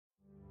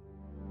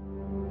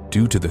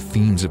Due to the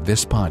themes of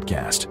this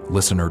podcast,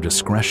 listener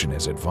discretion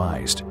is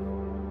advised.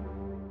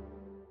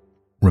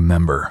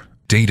 Remember,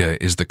 data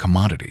is the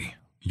commodity.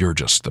 You're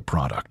just the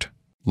product.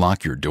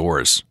 Lock your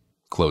doors.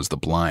 Close the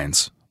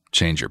blinds.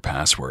 Change your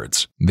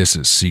passwords. This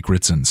is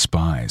Secrets and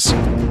Spies.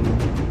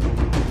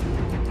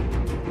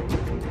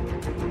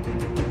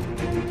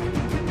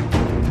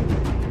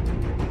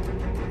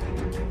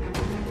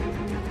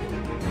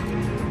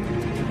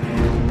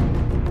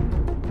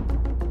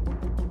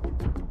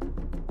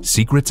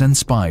 Secrets and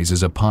Spies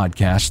is a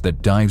podcast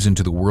that dives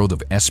into the world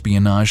of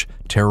espionage,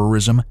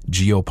 terrorism,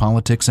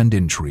 geopolitics, and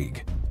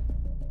intrigue.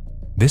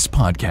 This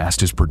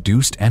podcast is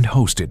produced and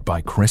hosted by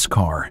Chris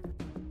Carr.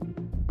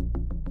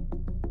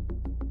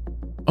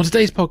 On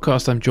today's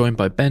podcast, I'm joined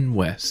by Ben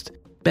West.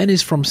 Ben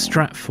is from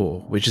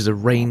Stratfor, which is a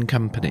rain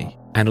company.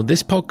 And on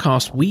this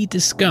podcast, we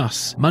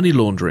discuss money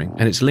laundering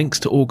and its links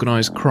to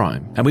organised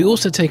crime. And we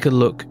also take a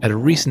look at a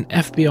recent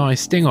FBI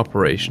sting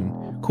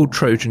operation called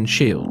Trojan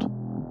Shield.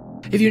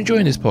 If you're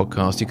enjoying this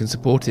podcast, you can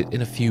support it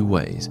in a few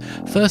ways.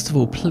 First of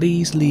all,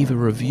 please leave a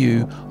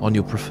review on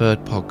your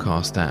preferred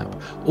podcast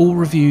app. All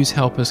reviews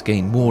help us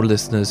gain more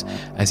listeners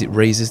as it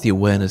raises the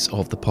awareness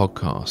of the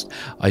podcast.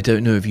 I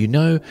don't know if you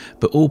know,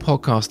 but all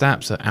podcast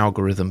apps are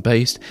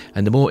algorithm-based,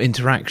 and the more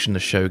interaction the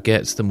show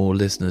gets, the more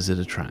listeners it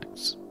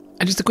attracts.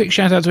 And just a quick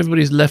shout out to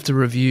everybody who's left a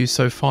review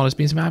so far. There's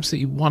been some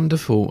absolutely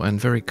wonderful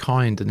and very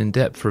kind and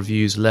in-depth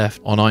reviews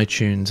left on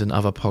iTunes and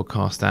other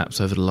podcast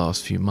apps over the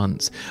last few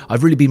months.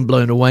 I've really been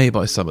blown away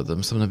by some of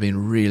them. Some of them have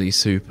been really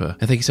super.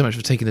 And thank you so much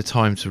for taking the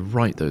time to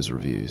write those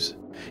reviews.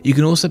 You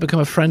can also become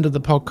a friend of the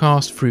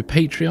podcast through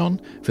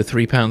Patreon. For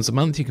 £3 a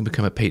month, you can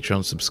become a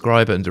Patreon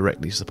subscriber and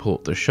directly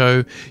support the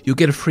show. You'll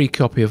get a free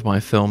copy of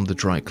my film, The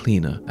Dry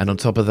Cleaner. And on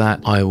top of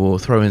that, I will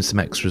throw in some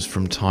extras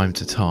from time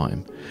to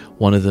time.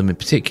 One of them in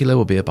particular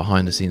will be a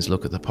behind-the-scenes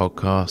look at the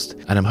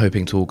podcast, and I'm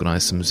hoping to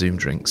organise some Zoom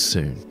drinks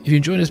soon. If you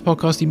enjoy this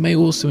podcast, you may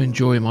also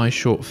enjoy my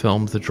short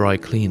film, The Dry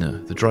Cleaner.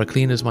 The Dry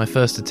Cleaner is my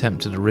first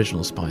attempt at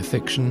original spy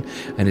fiction,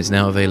 and is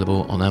now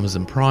available on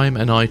Amazon Prime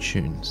and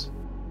iTunes.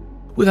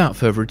 Without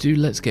further ado,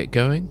 let's get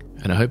going,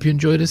 and I hope you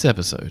enjoy this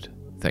episode.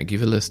 Thank you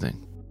for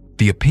listening.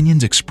 The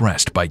opinions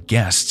expressed by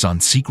guests on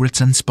Secrets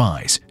and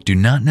Spies do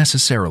not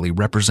necessarily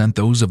represent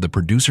those of the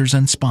producers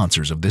and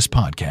sponsors of this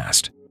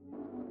podcast.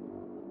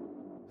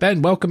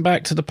 Ben, welcome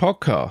back to the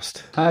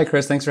podcast. Hi,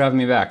 Chris. Thanks for having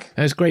me back.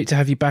 It's great to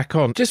have you back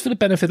on. Just for the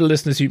benefit of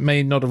listeners who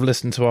may not have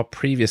listened to our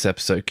previous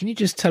episode, can you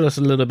just tell us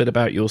a little bit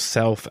about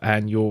yourself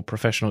and your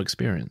professional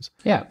experience?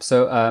 Yeah.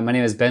 So my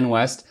name is Ben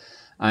West.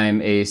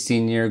 I'm a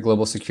senior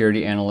global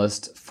security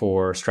analyst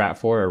for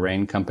Stratfor, a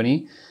rain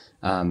company.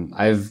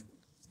 I've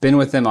been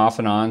with them off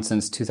and on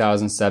since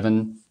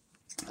 2007.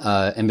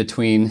 In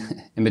between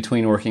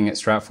working at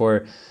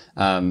Stratfor,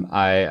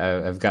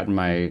 I've gotten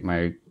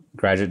my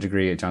graduate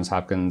degree at Johns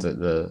Hopkins at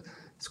the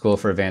School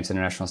for Advanced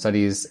International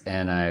Studies,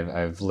 and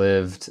I've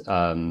lived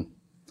all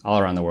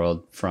around the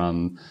world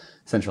from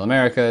Central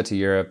America to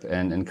Europe,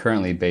 and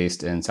currently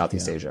based in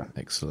Southeast Asia.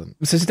 Excellent.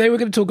 So today we're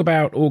going to talk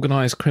about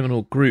organised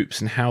criminal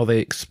groups and how they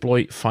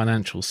exploit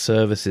financial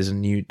services and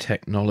new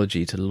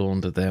technology to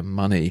launder their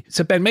money.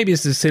 So Ben, maybe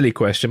this is a silly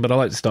question, but I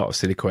like to start with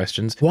silly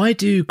questions. Why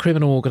do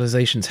criminal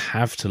organisations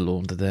have to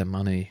launder their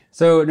money?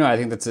 So no, I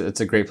think that's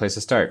a great place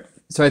to start.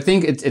 So I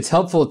think it's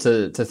helpful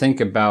to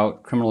think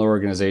about criminal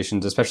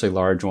organizations, especially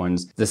large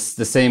ones, the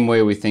same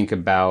way we think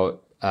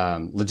about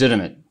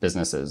legitimate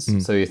businesses.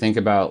 So you think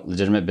about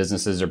legitimate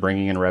businesses are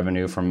bringing in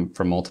revenue from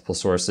multiple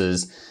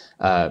sources,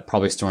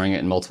 probably storing it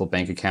in multiple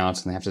bank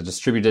accounts, and they have to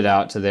distribute it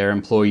out to their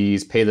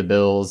employees, pay the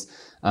bills,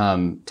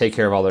 take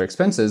care of all their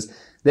expenses.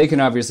 They can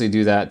obviously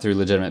do that through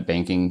legitimate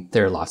banking.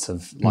 There are lots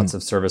of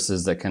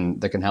services that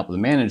can help them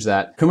manage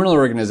that. Criminal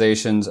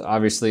organizations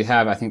obviously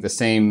have, I think, the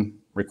same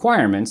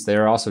requirements. They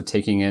are also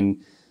taking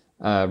in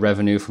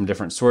revenue from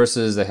different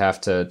sources. They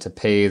have to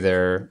pay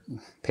their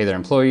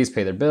employees,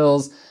 pay their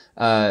bills.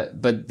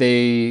 But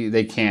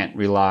they can't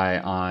rely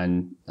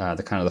on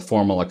the kind of the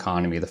formal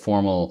economy, the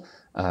formal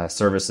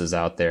services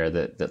out there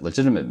that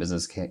legitimate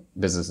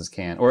businesses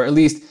can, or at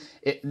least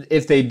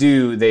if they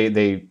do,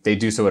 they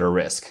do so at a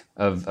risk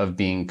of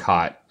being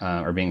caught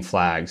or being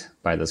flagged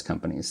by those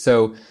companies.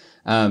 So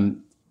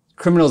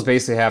criminals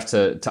basically have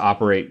to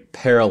operate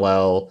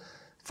parallel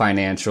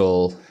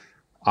financial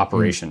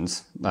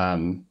operations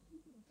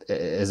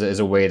as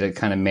a way to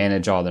kind of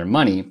manage all their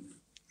money.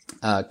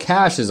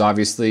 Cash is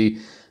obviously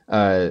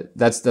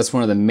that's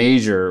one of the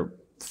major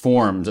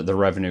forms that the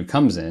revenue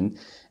comes in.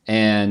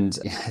 And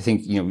I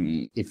think,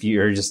 if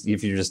you're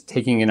just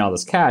taking in all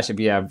this cash, if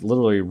you have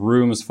literally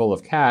rooms full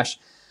of cash,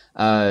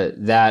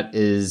 that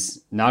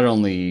is not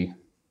only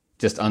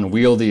just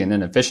unwieldy and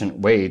inefficient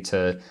way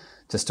to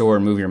store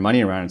and move your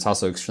money around, it's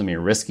also extremely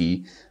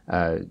risky.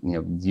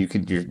 You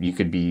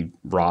could be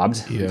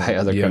robbed by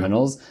other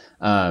criminals.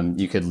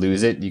 You could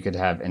lose it. You could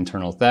have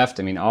internal theft.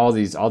 I mean, all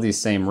these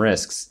same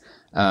risks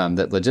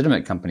that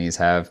legitimate companies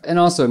have. And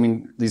also, I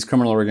mean, these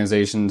criminal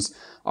organizations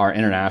are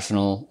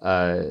international.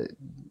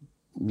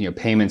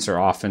 Payments are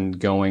often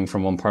going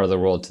from one part of the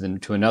world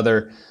to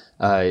another.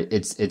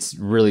 It's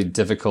really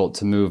difficult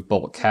to move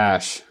bulk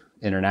cash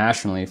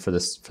internationally for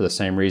the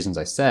same reasons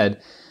I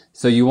said.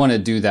 So you want to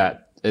do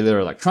that either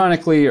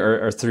electronically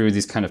or through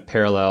these kind of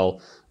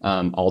parallel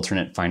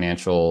alternate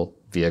financial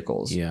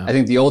vehicles. Yeah. I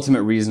think the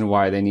ultimate reason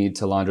why they need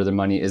to launder their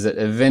money is that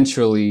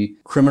eventually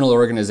criminal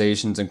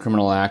organizations and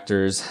criminal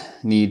actors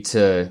need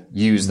to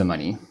use the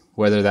money,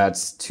 whether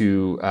that's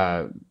to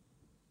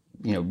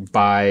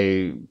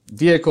buy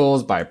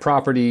vehicles, buy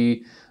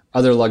property,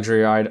 other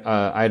luxury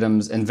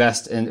items,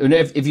 invest in. And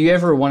if you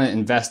ever want to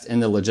invest in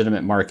the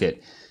legitimate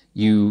market,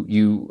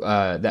 you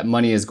that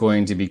money is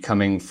going to be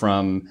coming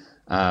from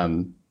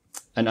an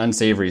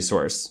unsavory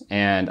source.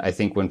 And I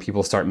think when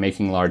people start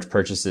making large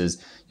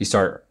purchases, you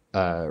start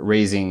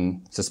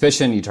raising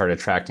suspicion, you start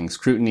attracting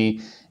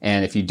scrutiny,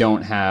 and if you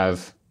don't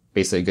have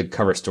basically a good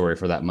cover story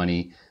for that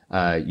money,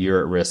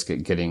 you're at risk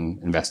at getting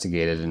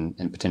investigated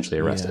and potentially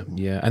arrested.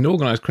 Yeah, and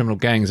organized criminal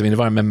gangs. I mean, if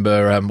I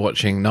remember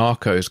watching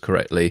Narcos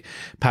correctly,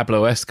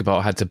 Pablo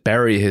Escobar had to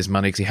bury his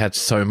money because he had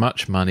so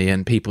much money,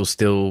 and people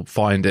still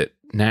find it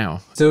now.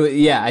 So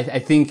yeah, I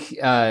think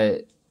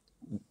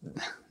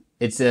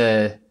it's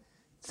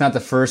not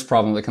the first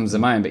problem that comes to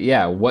mind, but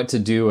yeah, what to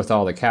do with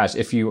all the cash?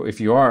 If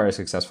you are a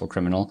successful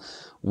criminal,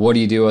 what do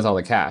you do with all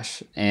the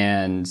cash?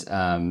 And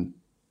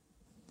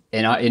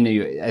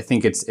I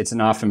think it's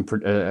an often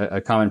a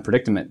common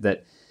predicament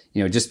that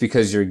just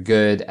because you're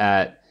good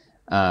at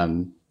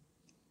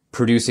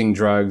producing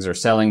drugs or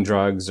selling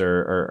drugs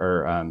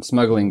or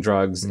smuggling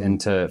drugs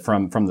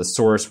from the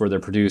source where they're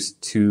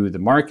produced to the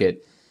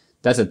market,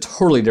 that's a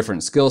totally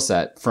different skill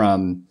set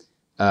from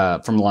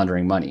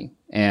laundering money.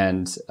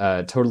 And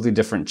totally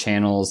different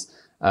channels,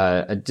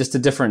 just a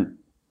different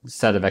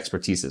set of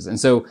expertises. And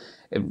so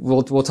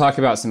we'll talk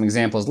about some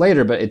examples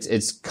later, but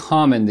it's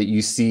common that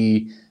you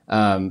see,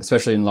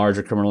 especially in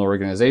larger criminal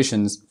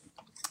organizations,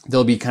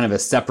 there'll be kind of a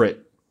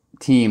separate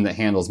team that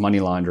handles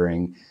money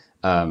laundering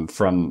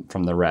from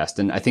the rest.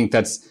 And I think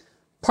that's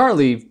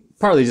partly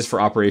just for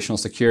operational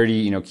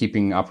security,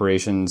 keeping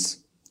operations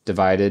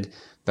divided,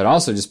 but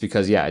also just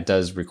because, it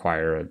does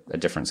require a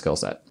different skill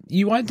set.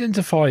 You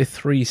identify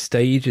 3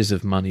 stages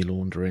of money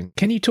laundering.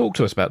 Can you talk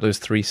to us about those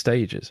 3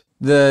 stages?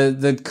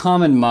 The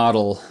common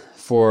model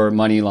for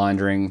money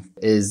laundering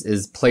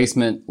is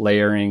placement,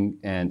 layering,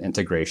 and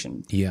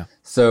integration. Yeah.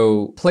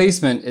 So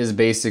placement is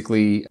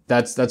basically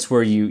that's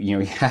where you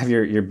have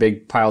your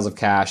big piles of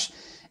cash,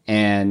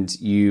 and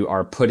you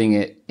are putting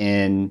it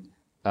in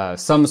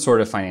some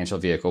sort of financial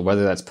vehicle,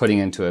 whether that's putting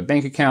into a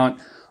bank account,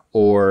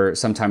 or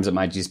sometimes it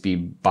might just be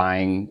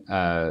buying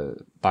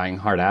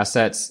hard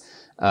assets.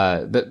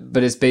 But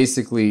it's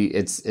basically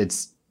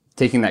it's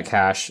taking that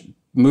cash,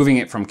 moving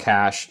it from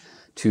cash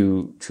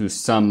to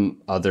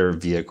some other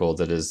vehicle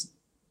that is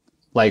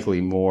likely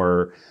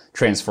more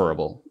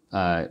transferable,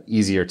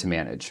 easier to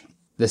manage.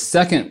 The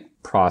second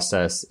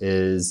process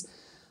is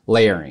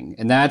layering,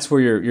 and that's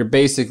where you're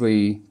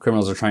basically,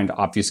 criminals are trying to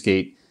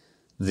obfuscate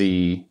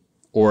the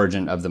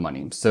origin of the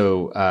money.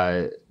 So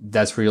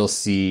that's where you'll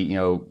see,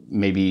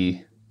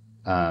 maybe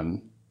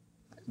the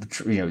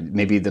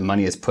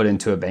money is put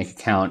into a bank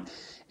account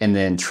and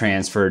then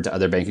transferred to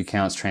other bank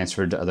accounts,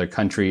 transferred to other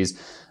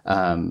countries,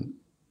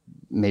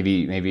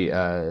 maybe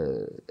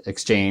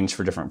exchange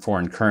for different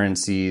foreign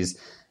currencies.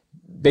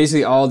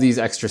 Basically, all these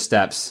extra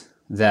steps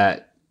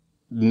that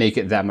make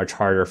it that much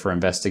harder for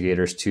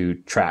investigators to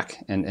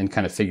track and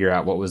kind of figure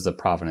out what was the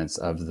provenance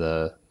of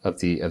the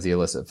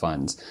illicit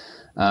funds.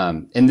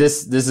 And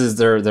this is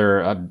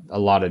there are a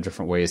lot of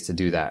different ways to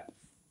do that.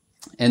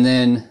 And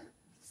then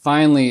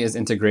finally is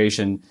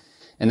integration,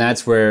 and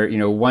that's where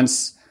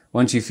once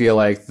you feel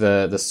like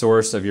the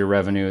source of your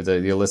revenue,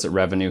 the illicit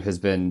revenue, has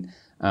been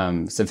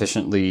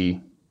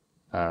sufficiently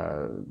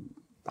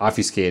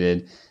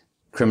obfuscated,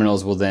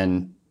 criminals will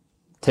then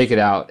take it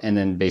out and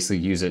then basically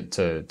use it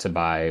to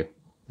buy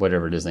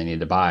whatever it is they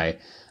need to buy,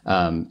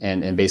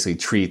 and basically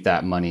treat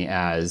that money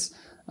as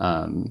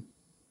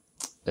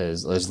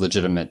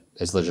legitimate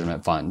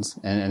funds.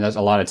 And that's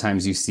a lot of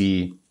times you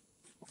see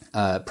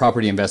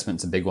property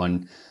investment's a big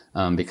one,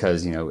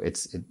 because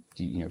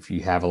if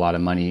you have a lot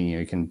of money,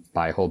 you can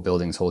buy whole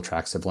buildings, whole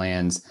tracts of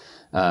lands.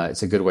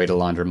 It's a good way to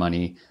launder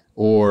money.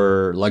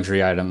 Or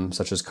luxury items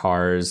such as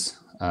cars,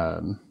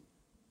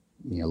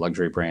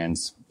 luxury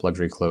brands,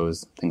 luxury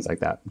clothes, things like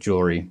that,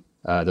 jewelry.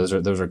 Those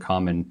are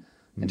common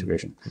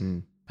integration.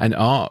 Mm. And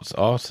art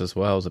as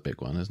well is a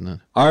big one, isn't it?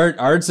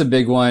 Art's a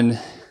big one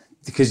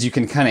because you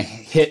can kind of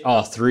hit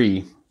all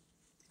 3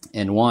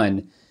 in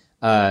one.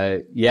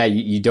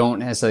 You don't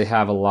necessarily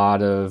have a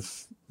lot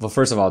of. Well,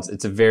 first of all,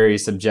 it's a very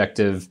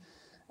subjective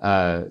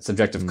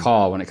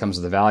call when it comes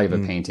to the value of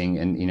a painting,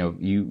 and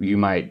you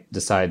might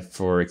decide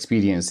for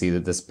expediency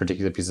that this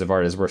particular piece of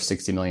art is worth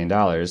 $60 million.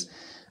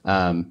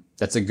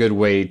 That's a good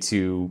way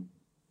to,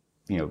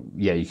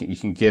 you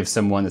can give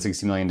someone the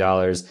 $60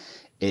 million.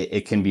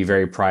 It can be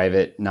very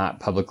private, not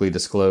publicly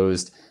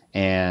disclosed,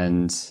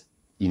 and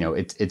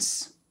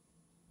it's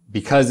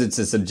because it's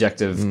a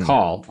subjective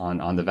call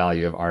on the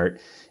value of art.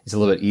 It's a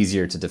little bit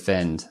easier to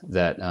defend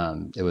that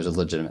it was a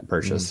legitimate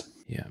purchase.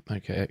 Yeah.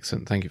 Okay.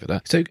 Excellent. Thank you for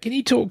that. So can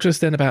you talk to us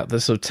then about the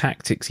sort of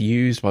tactics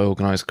used by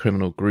organized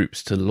criminal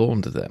groups to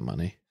launder their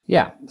money?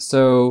 Yeah.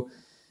 So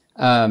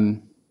I'll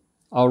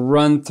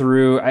run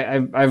through.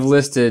 I've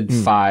listed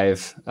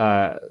 5.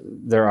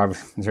 There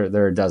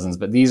are dozens,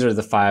 but these are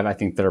the 5 I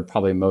think that are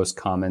probably most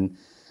common.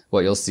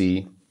 What you'll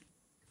see.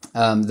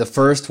 The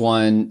first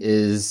one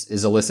is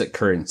illicit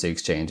currency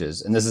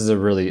exchanges, and this is a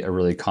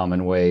really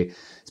common way,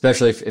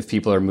 especially if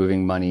people are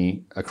moving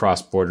money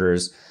across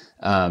borders.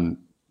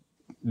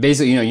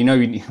 Basically,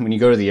 when you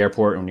go to the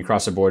airport and when you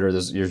cross the border,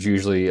 there's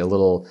usually a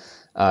little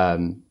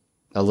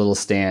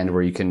stand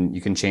where you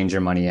can change your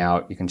money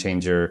out. You can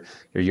change your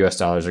U.S.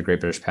 dollars or Great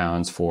British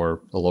pounds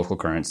for a local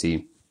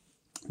currency.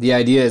 The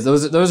idea is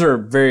those are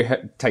very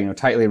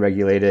tightly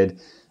regulated,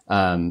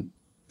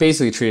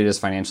 basically treated as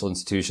financial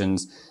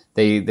institutions.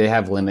 They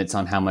have limits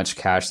on how much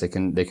cash they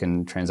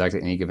can transact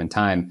at any given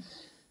time.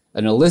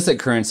 An illicit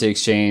currency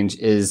exchange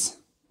is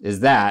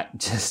that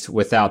just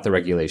without the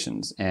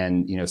regulations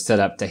and set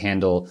up to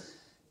handle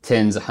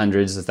tens,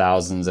 hundreds of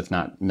thousands, if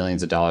not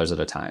millions of dollars at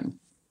a time.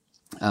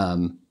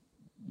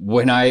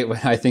 When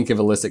I think of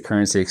illicit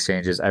currency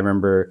exchanges, I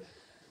remember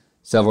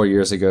several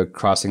years ago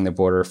crossing the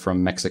border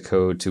from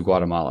Mexico to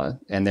Guatemala,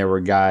 and there were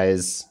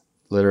guys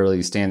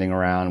literally standing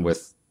around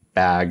with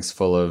bags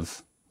full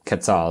of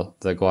quetzal,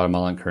 the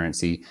Guatemalan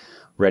currency,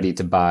 ready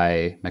to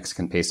buy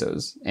Mexican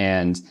pesos.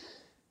 And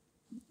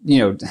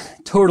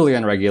totally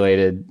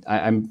unregulated.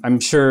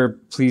 I'm sure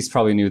police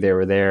probably knew they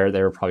were there.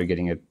 They were probably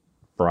getting a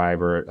bribe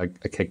or a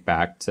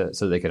kickback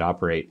so they could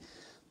operate.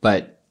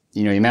 But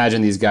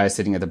imagine these guys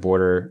sitting at the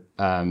border.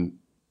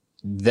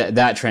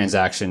 That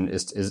transaction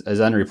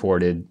is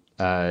unreported.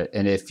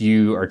 And if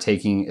you are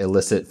taking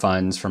illicit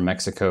funds from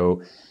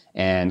Mexico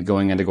and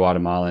going into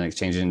Guatemala and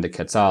exchanging into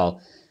quetzal,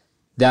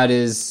 that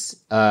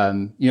is,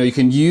 you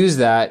can use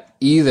that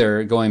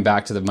either going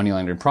back to the money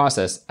laundering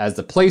process as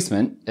the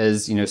placement,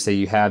 as say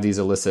you have these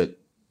illicit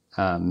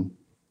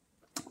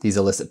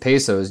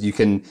pesos, you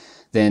can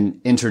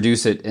then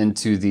introduce it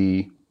into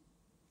the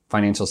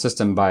financial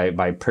system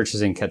by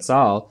purchasing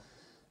quetzal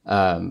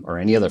or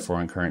any other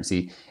foreign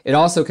currency. It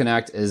also can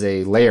act as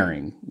a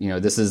layering.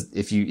 This is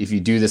if you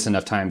do this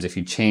enough times, if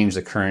you change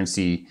the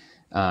currency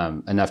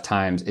enough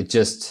times, it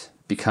just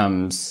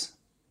becomes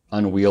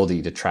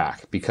unwieldy to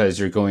track because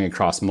you're going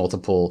across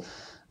multiple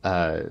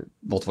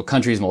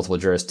countries, multiple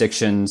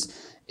jurisdictions.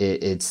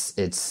 You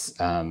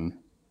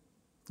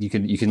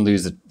can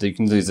lose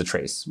the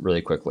trace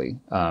really quickly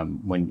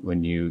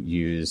when you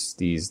use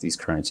these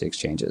currency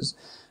exchanges.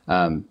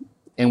 And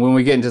when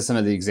we get into some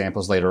of the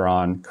examples later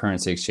on,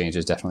 currency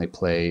exchanges definitely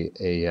play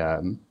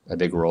a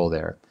big role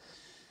there.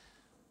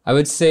 I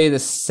would say the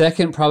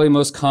second, probably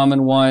most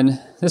common one,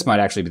 this might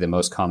actually be the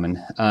most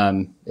common,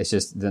 it's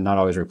just they're not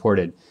always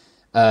reported,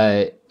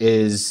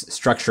 is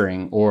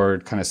structuring, or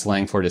kind of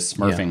slang for it is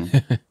smurfing.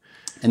 Yeah.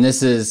 And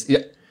this is,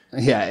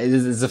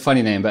 it's a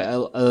funny name,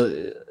 but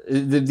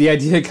the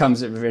idea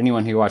comes for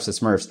anyone who watched the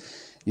Smurfs,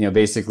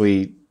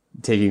 basically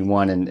taking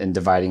one and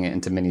dividing it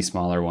into many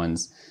smaller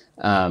ones.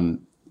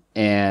 And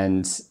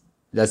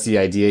that's the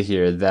idea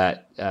here,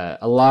 that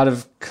a lot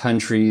of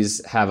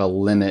countries have a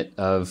limit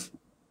of,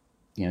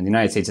 the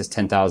United States is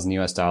 10,000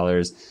 US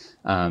dollars.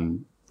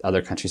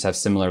 Other countries have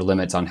similar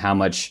limits on how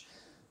much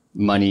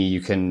money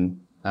you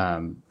can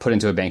put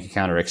into a bank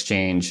account or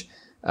exchange.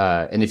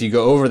 And if you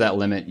go over that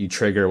limit, you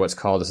trigger what's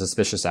called a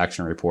suspicious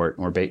action report,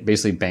 where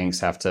basically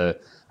banks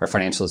or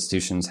financial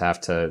institutions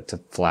have to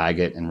flag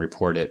it and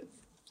report it.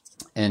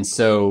 And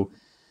so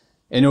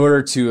in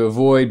order to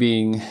avoid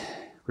being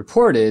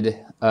reported,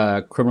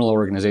 criminal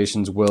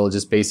organizations will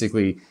just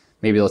basically,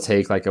 maybe they'll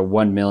take like a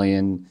 $1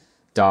 million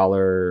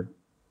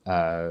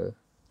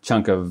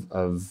chunk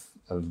of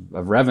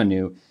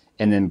revenue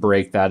and then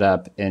break that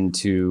up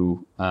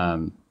into, let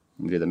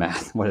me do the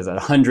math. What is that?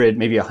 100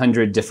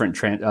 different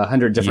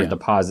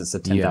deposits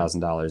of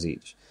 $10,000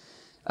 each.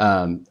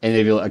 And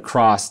maybe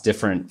across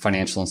different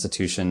financial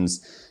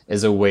institutions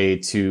as a way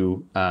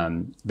to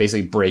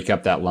basically break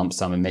up that lump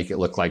sum and make it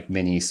look like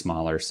many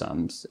smaller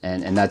sums.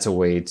 And that's a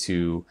way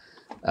to,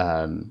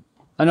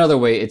 another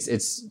way,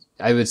 it's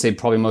I would say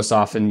probably most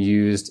often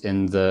used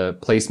in the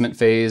placement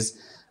phase.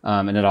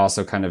 And it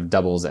also kind of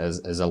doubles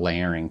as a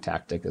layering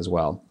tactic as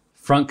well.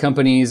 Front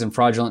companies and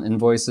fraudulent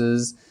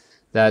invoices.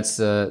 That's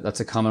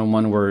a common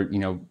one where,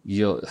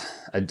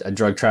 a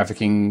drug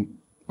trafficking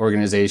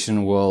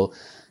organization will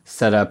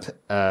set up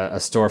a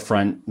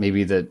storefront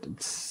maybe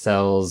that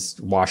sells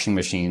washing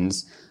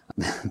machines,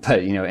 but,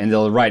 and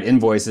they'll write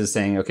invoices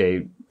saying,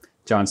 okay,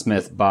 John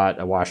Smith bought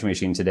a washing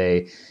machine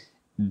today.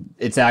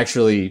 It's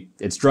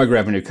drug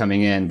revenue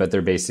coming in, but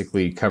they're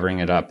basically covering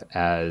it up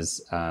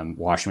as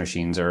washing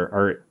machines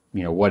or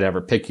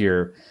whatever. Pick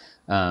your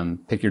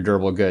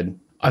durable good.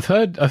 I've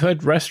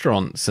heard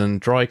restaurants and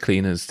dry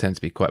cleaners tend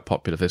to be quite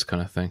popular for this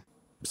kind of thing.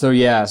 So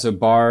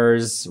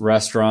bars,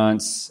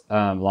 restaurants,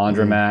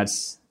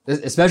 laundromats,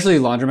 especially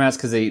laundromats,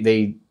 because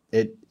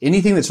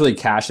anything that's really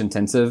cash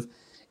intensive,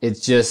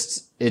 it's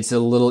a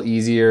little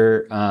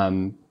easier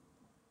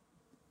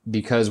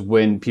because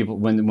when people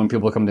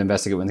come to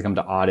investigate, when they come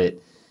to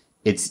audit,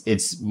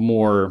 it's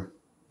more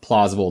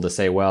plausible to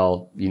say,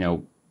 well,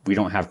 we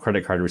don't have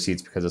credit card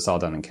receipts because it's all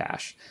done in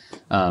cash.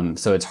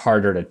 So it's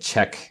harder to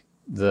check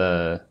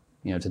to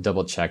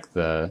double check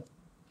the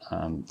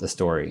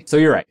story. So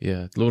you're right.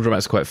 Yeah,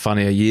 laundromat's quite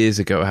funny. Years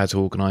ago, I had to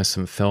organise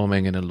some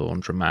filming in a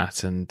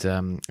laundromat,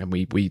 and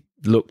we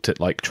looked at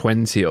like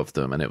 20 of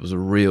them, and it was a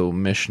real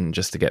mission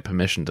just to get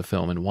permission to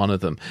film in one of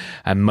them.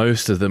 And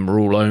most of them were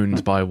all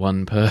owned by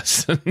one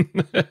person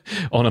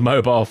on a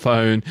mobile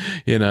phone,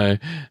 with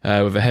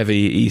a heavy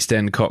East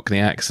End Cockney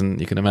accent.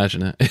 You can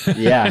imagine it.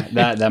 Yeah,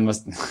 that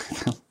must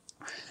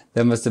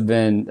have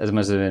been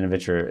an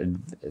adventure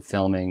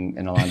filming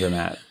in a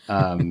laundromat.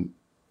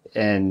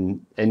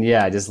 And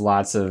yeah, just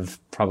lots of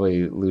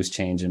probably loose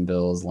change and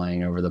bills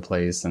laying over the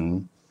place,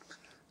 and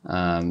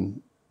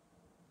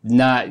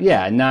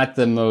not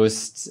the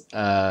most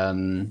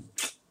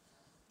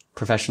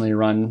professionally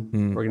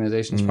run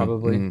organizations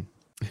probably.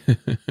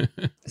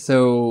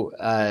 So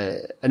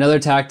another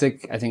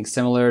tactic I think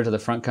similar to the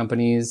front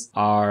companies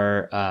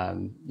are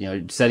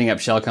setting up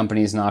shell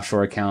companies and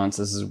offshore accounts.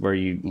 This is where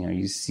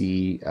you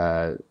see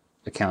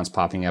accounts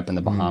popping up in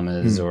the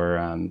Bahamas or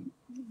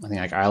I think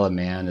like Isle of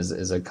Man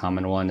is a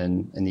common one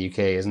in the UK,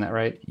 isn't that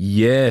right?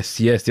 Yes,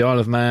 the Isle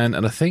of Man,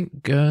 and I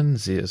think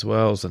Guernsey as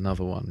well is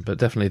another one, but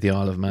definitely the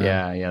Isle of Man.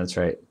 Yeah, that's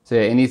right. So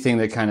anything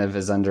that kind of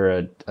is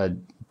under a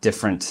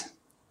different,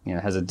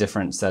 has a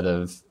different set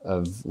of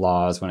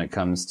laws when it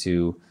comes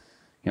to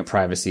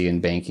privacy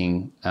and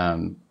banking,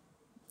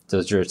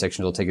 those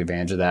jurisdictions will take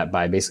advantage of that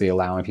by basically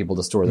allowing people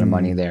to store their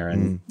money there,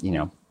 and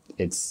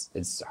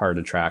it's hard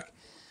to track.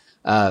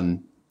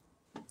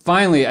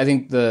 Finally, I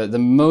think the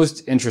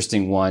most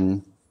interesting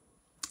one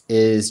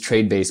is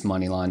trade-based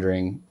money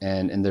laundering,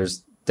 and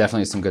there's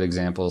definitely some good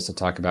examples to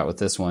talk about with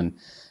this one.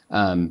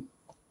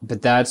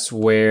 But that's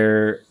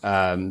where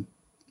the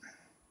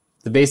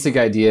basic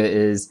idea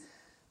is,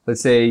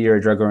 let's say you're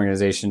a drug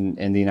organization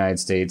in the United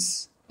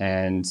States,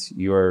 and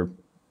your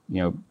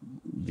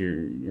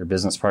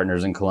business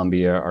partners in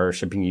Colombia are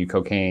shipping you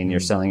cocaine, you're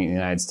selling it in the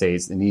United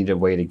States. They need a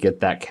way to get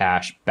that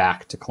cash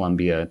back to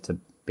Colombia to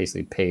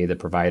basically pay the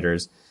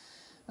providers.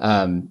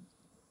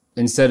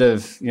 Instead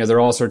of, there are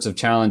all sorts of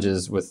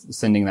challenges with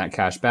sending that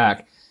cash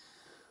back.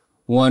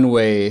 One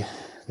way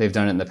they've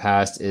done it in the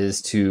past is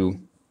to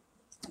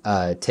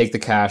take the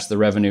cash, the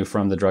revenue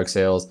from the drug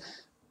sales,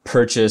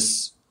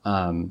 purchase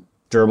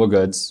durable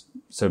goods,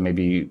 so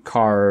maybe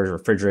cars,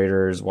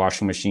 refrigerators,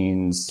 washing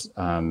machines,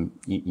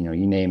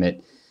 you name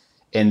it,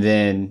 and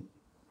then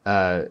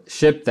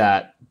ship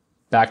that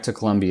back to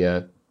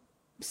Colombia,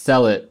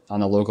 sell it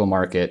on the local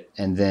market,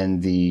 and then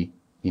the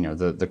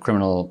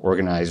criminal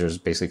organizers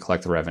basically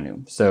collect the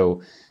revenue.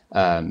 So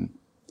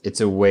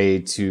it's a way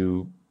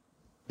to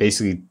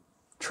basically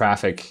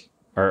traffic,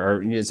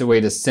 or it's a way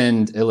to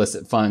send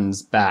illicit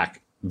funds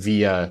back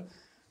via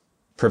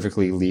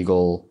perfectly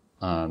legal,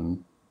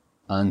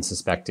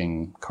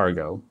 unsuspecting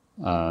cargo,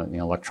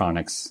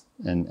 electronics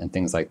and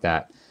things like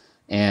that.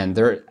 And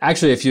there are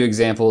actually a few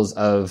examples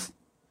of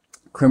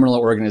criminal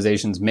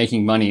organizations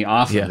making money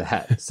off of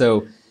that.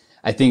 So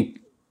I think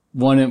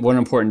one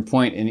important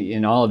point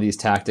in all of these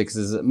tactics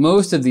is that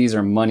most of these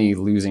are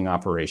money-losing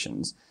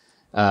operations.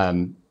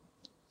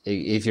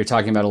 If you're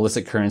talking about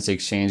illicit currency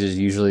exchanges,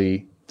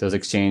 usually those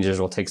exchanges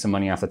will take some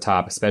money off the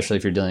top, especially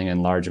if you're dealing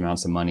in large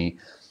amounts of money.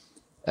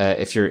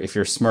 If you're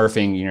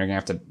smurfing, you're going to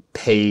have to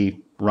pay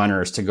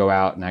runners to go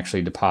out and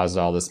actually deposit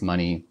all this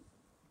money.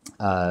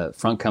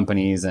 Front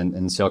companies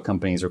and shell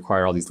companies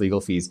require all these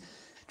legal fees.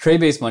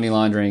 Trade-based money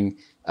laundering,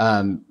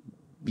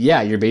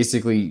 you're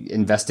basically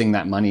investing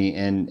that money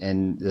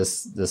in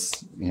this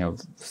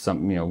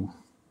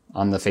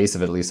on the face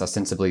of it at least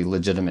ostensibly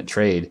legitimate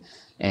trade,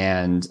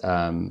 and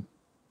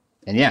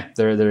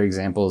there are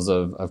examples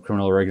of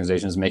criminal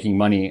organizations making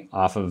money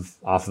off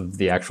of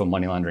the actual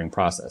money laundering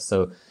process.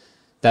 So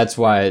that's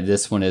why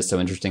this one is so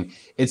interesting.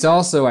 It's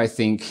also, I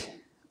think,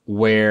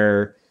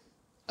 where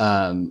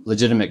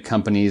legitimate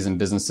companies and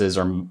businesses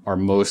are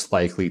most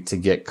likely to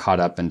get caught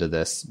up into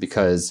this,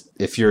 because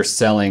if you're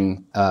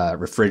selling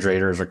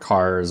refrigerators or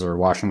cars or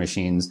washing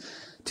machines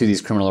to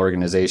these criminal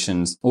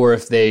organizations, or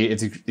if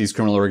these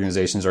criminal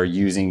organizations are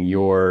using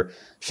your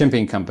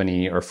shipping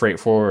company or freight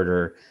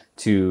forwarder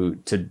to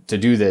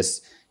do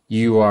this,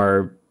 you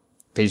are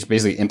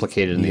basically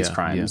implicated in these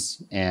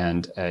crimes,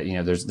 and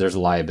there's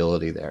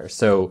liability there.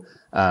 So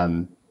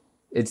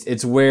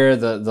it's where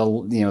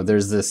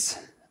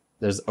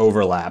there's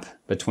overlap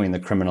between the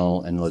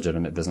criminal and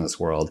legitimate business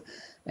world.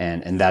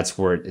 And that's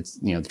where it's,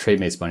 the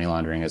trade-based money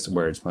laundering is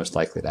where it's most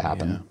likely to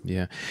happen.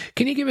 Yeah.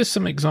 Can you give us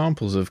some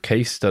examples of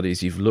case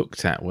studies you've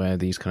looked at where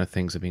these kind of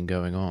things have been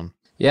going on?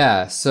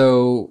 Yeah.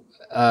 So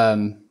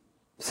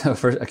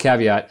for a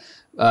caveat,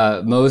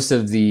 most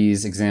of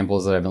these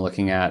examples that I've been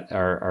looking at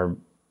are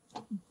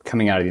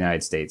coming out of the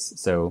United States.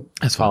 So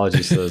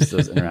apologies to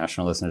those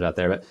international listeners out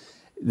there, but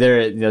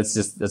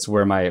that's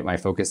where my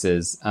focus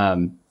is.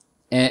 And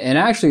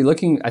actually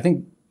looking, I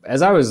think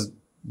as I was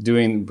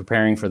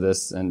preparing for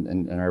this,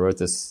 and I wrote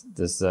this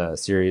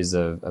series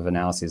of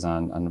analyses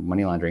on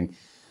money laundering,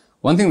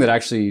 one thing that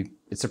actually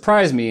it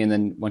surprised me, and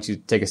then once you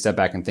take a step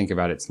back and think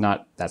about it, it's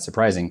not that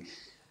surprising.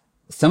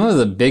 Some of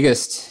the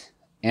biggest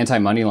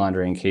anti-money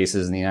laundering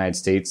cases in the United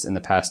States in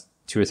the past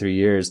 2 or 3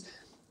 years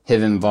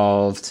have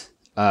involved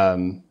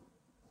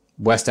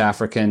West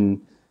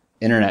African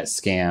internet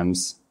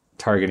scams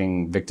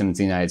targeting victims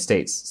in the United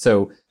States.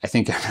 So I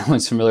think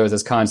everyone's familiar with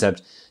this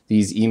concept.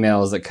 These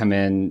emails that come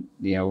in,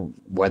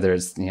 whether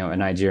it's, a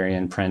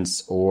Nigerian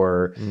prince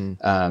or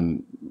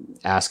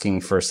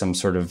asking for some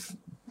sort of,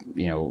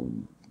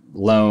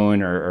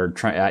 loan or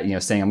try,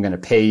 saying I'm going to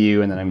pay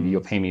you and then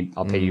you'll pay me,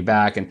 I'll pay you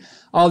back. And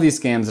all these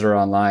scams that are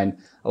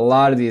online, a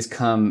lot of these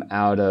come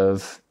out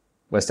of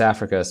West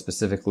Africa,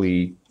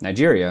 specifically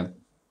Nigeria.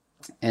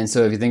 And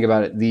so if you think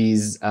about it,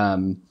 these,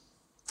 the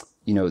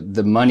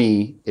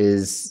money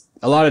is,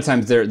 a lot of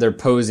times they're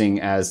posing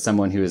as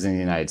someone who is in the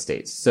United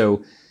States.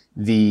 So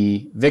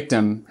the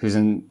victim who's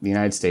in the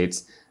United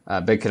States,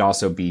 but it could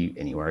also be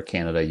anywhere,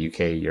 Canada,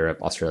 UK,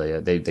 Europe, Australia,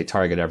 they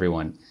target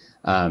everyone.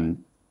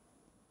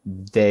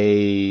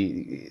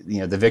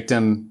 The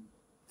victim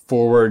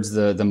forwards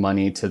the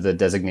money to the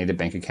designated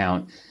bank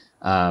account.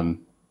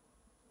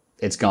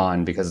 It's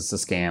gone because it's a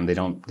scam.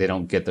 They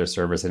don't get their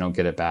service. They don't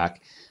get it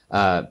back.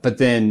 But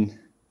then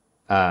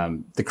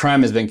the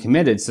crime has been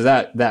committed. So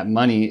that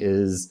money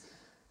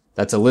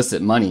that's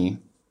illicit money.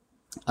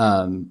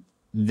 Then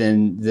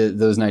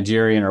those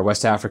Nigerian or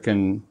West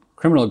African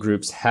criminal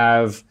groups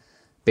have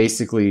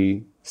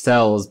basically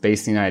cells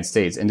based in the United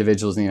States,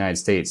 individuals in the United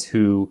States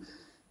who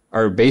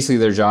are basically,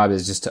 their job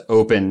is just to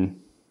open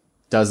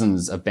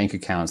dozens of bank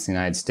accounts in the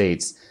United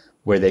States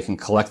where they can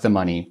collect the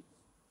money.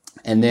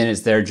 And then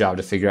it's their job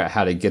to figure out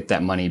how to get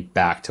that money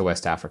back to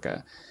West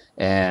Africa.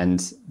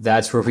 And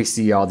that's where we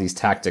see all these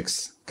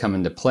tactics come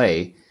into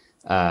play,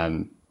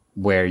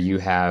 where you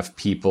have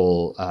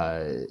people,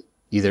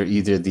 either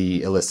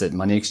the illicit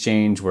money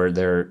exchange, where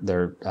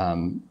they're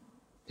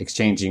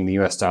exchanging the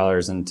US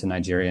dollars into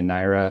Nigerian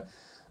naira,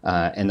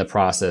 in the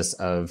process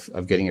of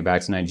getting it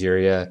back to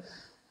Nigeria.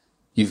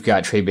 You've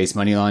got trade-based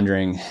money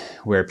laundering,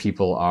 where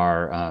people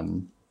are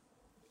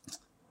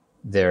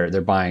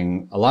they're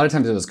buying, a lot of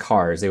times it was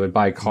cars. They would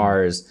buy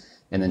cars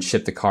and then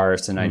ship the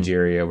cars to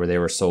Nigeria where they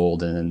were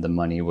sold, and then the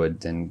money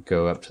would then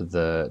go up to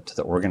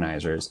the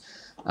organizers.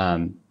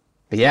 But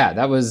yeah,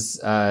 that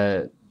was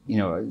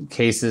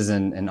cases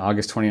in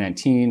August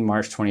 2019,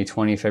 March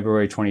 2020,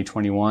 February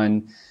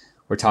 2021.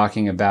 We're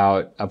talking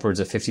about upwards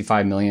of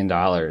 $55 million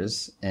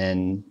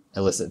in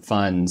illicit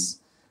funds.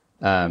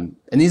 And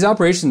these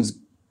operations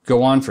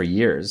go on for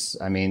years.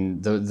 I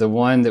mean, the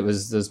one that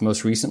was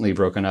most recently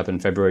broken up in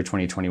February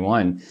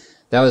 2021,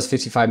 that was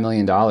 $55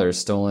 million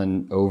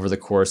stolen over the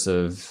course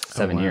of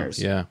 7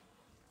 years. Yeah.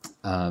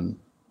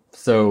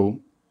 So,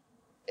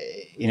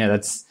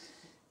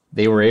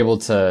 they were able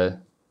to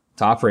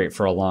operate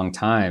for a long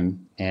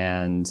time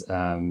and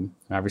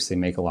obviously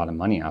make a lot of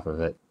money off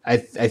of it. I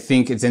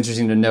think it's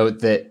interesting to note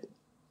that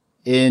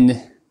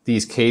in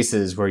these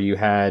cases where you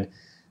had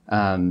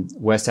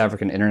West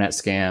African internet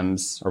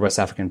scams or West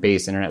African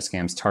based internet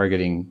scams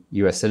targeting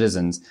U.S.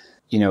 citizens,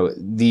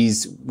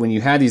 when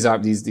you had these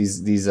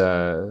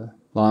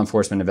law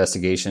enforcement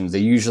investigations, they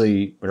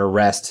usually would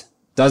arrest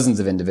dozens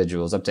of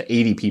individuals, up to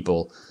 80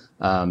 people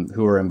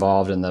who were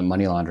involved in the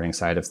money laundering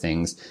side of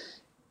things.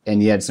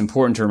 And yet it's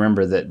important to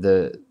remember that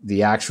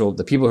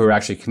the people who are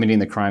actually committing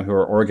the crime, who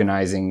are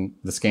organizing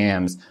the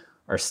scams,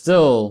 are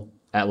still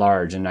at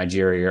large in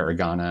Nigeria or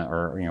Ghana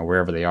or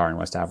wherever they are in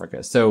West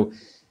Africa. So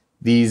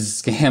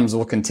these scams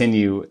will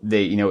continue.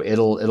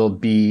 It'll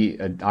be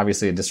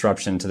obviously a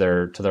disruption to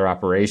their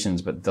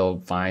operations, but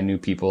they'll find new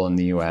people in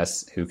the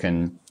U.S. who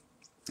can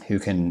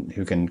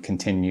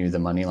continue the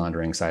money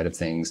laundering side of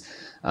things.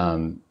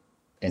 And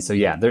so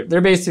yeah,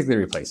 they're basically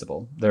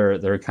replaceable.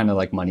 They're kind of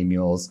like money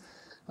mules.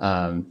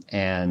 It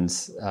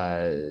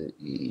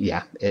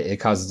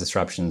causes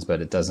disruptions,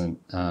 but it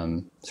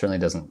certainly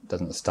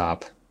doesn't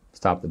stop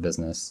the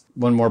business.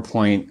 One more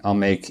point I'll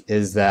make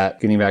is that,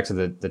 getting back to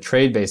the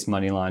trade-based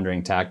money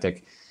laundering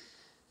tactic.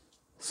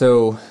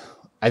 So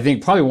I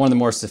think probably one of the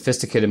more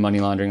sophisticated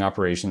money laundering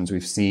operations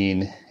we've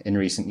seen in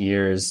recent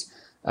years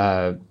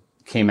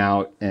came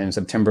out in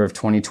September of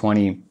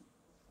 2020,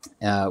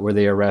 where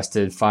they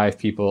arrested 5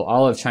 people,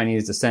 all of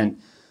Chinese descent,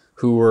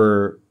 who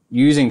were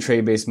using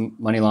trade-based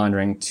money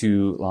laundering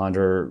to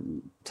launder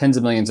tens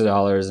of millions of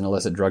dollars in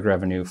illicit drug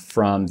revenue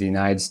from the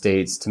United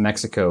States to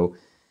Mexico.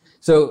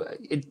 So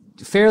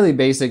fairly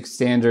basic,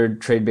 standard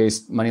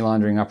trade-based money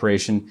laundering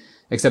operation,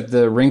 except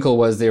the wrinkle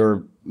was they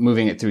were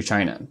moving it through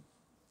China.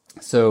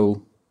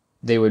 So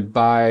they would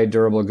buy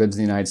durable goods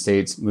in the United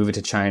States, move it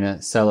to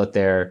China, sell it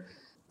there,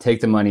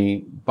 take the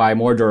money, buy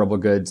more durable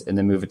goods, and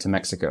then move it to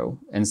Mexico.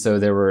 And so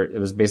it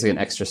was basically an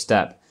extra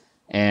step.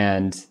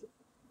 And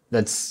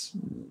that's,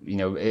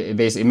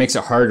 it makes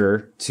it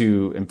harder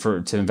to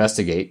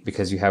investigate,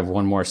 because you have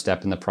one more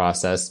step in the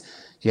process.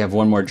 You have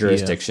one more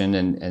jurisdiction. Yeah.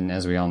 And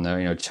as we all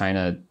know,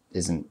 China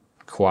isn't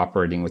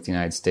cooperating with the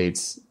United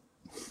States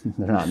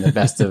they're not in the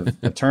best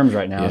of terms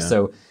right now. Yeah.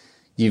 So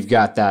you've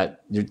got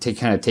that, you're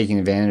kind of taking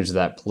advantage of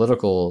that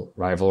political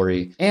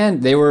rivalry.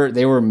 And they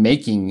were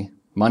making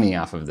money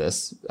off of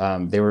this.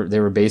 They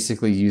were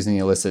basically using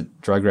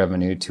illicit drug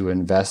revenue to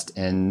invest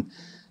in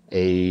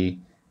a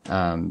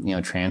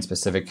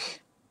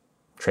trans-Pacific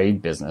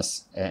trade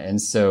business.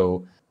 And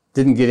so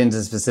didn't get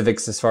into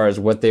specifics as far as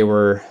what they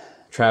were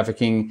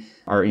trafficking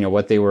or,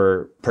 what they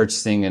were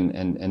purchasing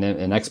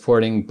and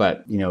exporting,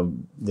 but,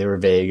 they were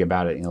vague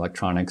about it,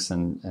 electronics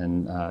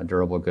and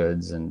durable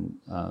goods and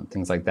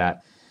things like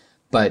that.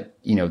 But,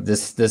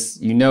 this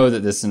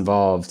that this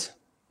involved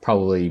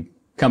probably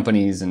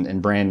companies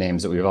and brand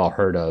names that we've all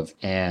heard of.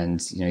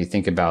 And, you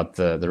think about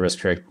the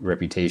risk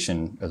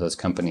reputation of those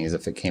companies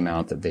if it came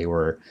out that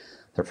their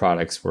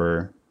products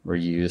were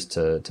used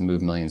to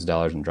move millions of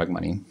dollars in drug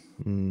money.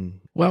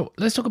 Well,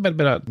 let's talk a bit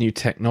about new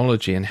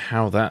technology and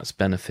how that's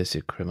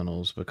benefited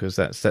criminals, because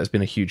that's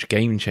been a huge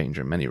game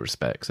changer in many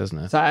respects,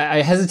 hasn't it? So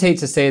I hesitate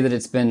to say that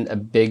it's been a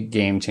big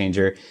game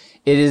changer.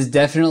 It is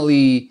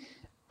definitely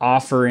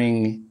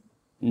offering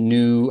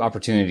new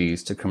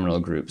opportunities to criminal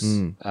groups.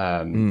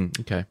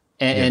 Okay.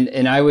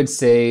 And I would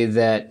say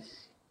that,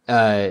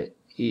 so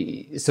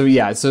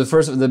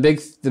first,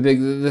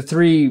 the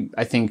three,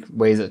 I think,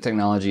 ways that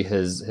technology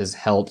has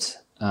helped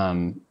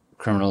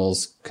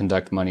criminals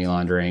conduct money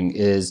laundering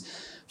is,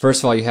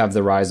 first of all, you have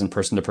the rise in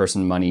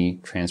person-to-person money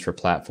transfer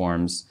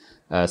platforms.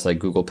 It's like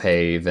Google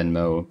Pay,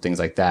 Venmo, things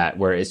like that,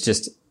 where it's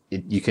just,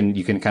 you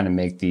can kind of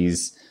make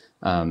these,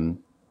 you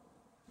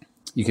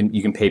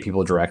can pay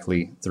people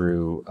directly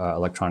through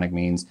electronic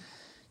means.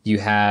 You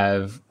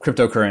have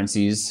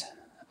cryptocurrencies.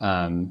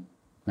 And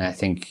I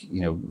think,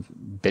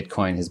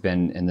 Bitcoin has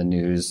been in the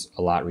news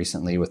a lot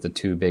recently with the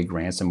two big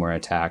ransomware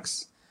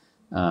attacks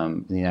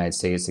in the United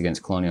States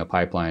against Colonial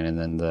Pipeline and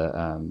then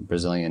the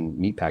Brazilian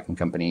meatpacking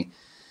company.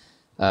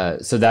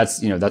 So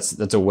that's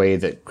a way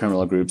that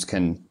criminal groups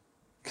can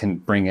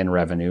bring in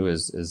revenue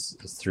is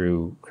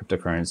through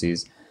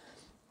cryptocurrencies.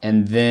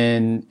 And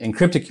then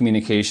encrypted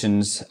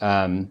communications,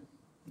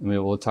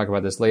 we'll talk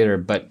about this later,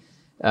 but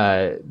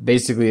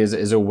basically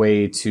is a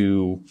way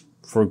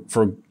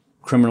for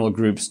criminal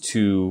groups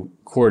to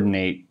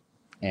coordinate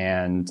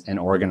and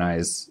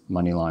organize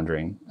money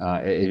laundering.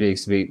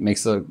 It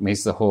makes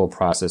the whole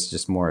process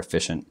just more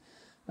efficient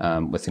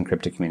with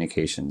encrypted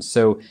communications.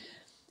 So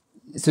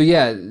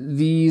yeah,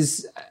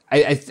 these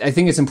I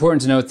think it's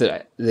important to note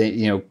that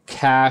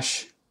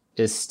cash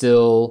is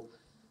still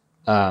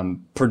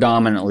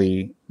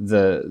predominantly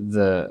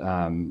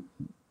the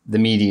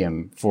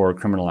medium for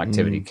criminal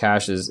activity.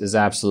 Cash is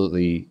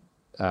absolutely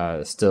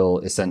still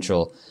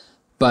essential,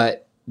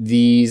 but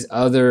these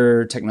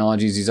other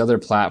technologies, these other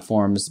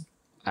platforms,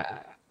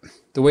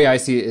 the way I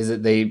see it is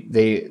that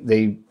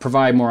they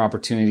provide more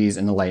opportunities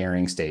in the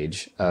layering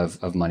stage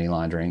of money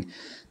laundering.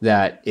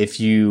 That if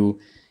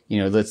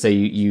let's say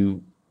you've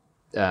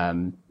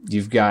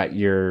got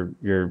your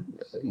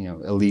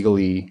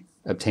illegally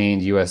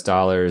obtained U.S.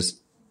 dollars,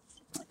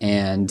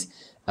 and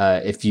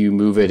if you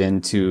move it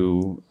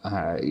into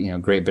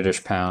Great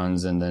British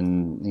pounds and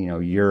then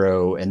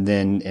euro and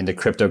then into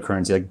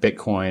cryptocurrency like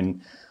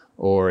Bitcoin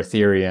or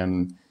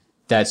Ethereum,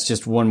 that's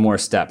just one more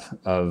step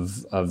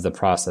of the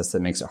process that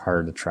makes it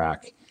harder to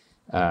track.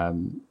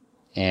 And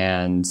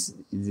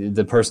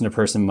the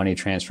person-to-person money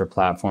transfer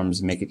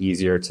platforms make it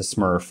easier to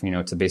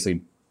smurf, to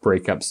basically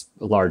break up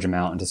a large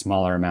amount into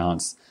smaller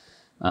amounts.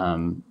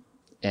 And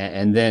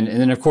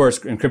then of course,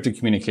 encrypted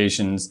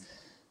communications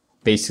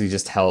basically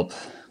just help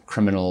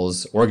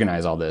criminals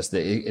organize all this.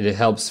 It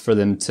helps for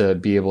them to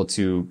be able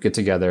to get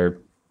together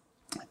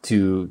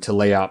to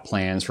lay out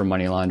plans for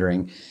money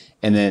laundering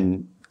and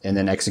then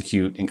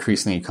execute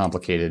increasingly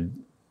complicated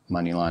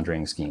money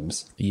laundering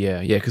schemes.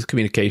 Yeah, because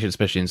communication,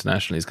 especially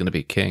internationally, is going to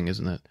be king,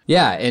 isn't it?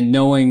 Yeah, and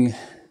knowing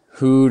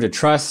who to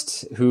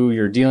trust, who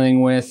you're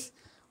dealing with,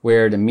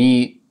 where to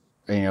meet,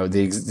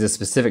 the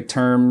specific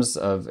terms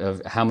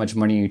of how much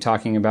money are you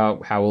talking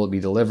about, how will it be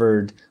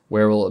delivered,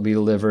 where will it be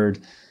delivered,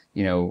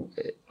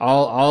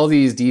 all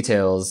these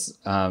details.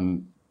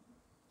 Obviously,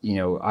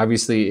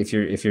 if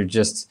you're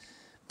just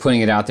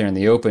putting it out there in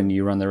the open,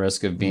 you run the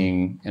risk of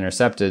being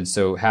intercepted.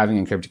 So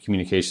having encrypted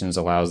communications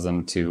allows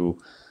them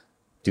to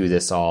do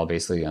this all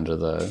basically under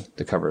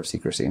the cover of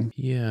secrecy.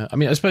 Yeah. I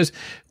mean, I suppose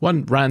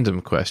one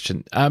random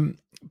question.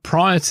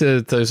 Prior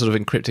to those sort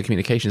of encrypted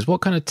communications,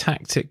 what kind of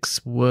tactics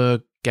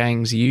were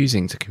gangs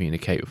using to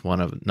communicate with one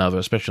another,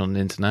 especially on an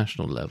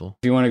international level?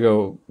 If you want to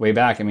go way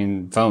back,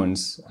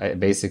 phones,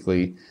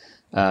 basically.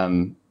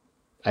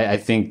 I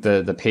think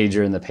the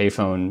pager and the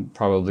payphone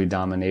probably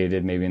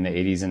dominated maybe in the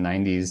 80s and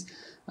 90s.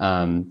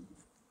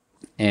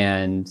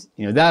 And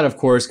that of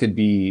course could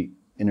be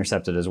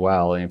intercepted as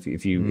well. And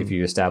if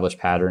you establish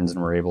patterns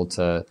and were able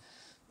to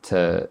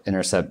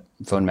intercept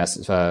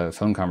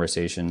phone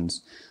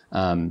conversations.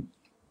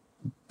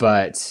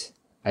 But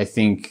I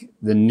think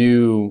the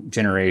new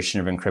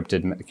generation of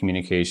encrypted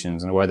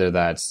communications, and whether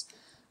that's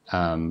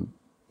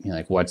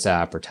like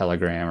WhatsApp or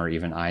Telegram or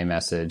even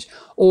iMessage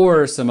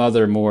or some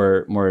other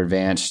more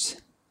advanced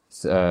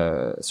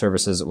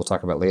services that we'll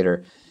talk about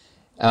later,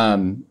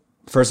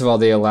 First of all,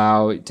 they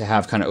allow to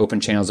have kind of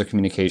open channels of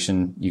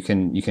communication. You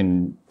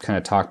can kind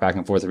of talk back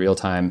and forth in real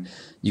time.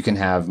 You can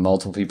have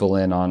multiple people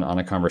in on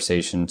a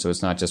conversation. So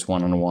it's not just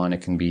one-on-one.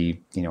 It can be,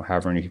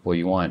 however many people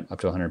you want,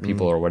 up to 100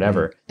 people or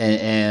whatever.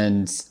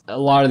 And a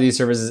lot of these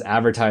services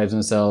advertise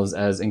themselves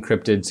as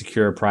encrypted,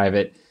 secure,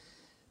 private.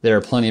 There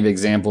are plenty of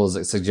examples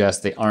that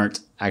suggest they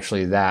aren't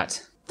actually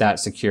that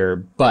secure.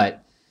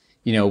 But,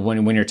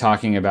 when you're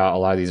talking about a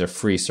lot of these are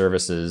free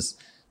services,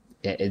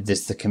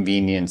 just the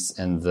convenience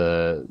and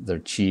they're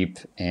cheap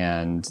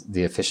and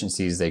the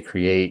efficiencies they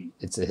create,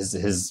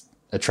 has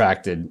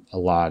attracted a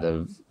lot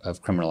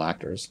of criminal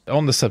actors.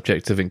 On the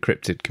subject of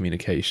encrypted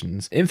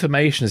communications,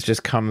 information has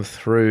just come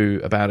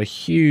through about a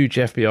huge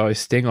FBI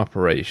sting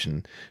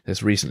operation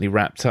that's recently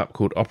wrapped up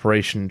called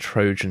Operation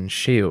Trojan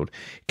Shield.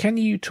 Can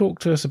you talk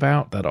to us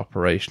about that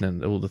operation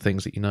and all the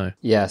things that you know?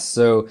 Yes.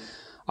 So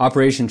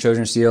Operation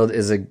Trojan Shield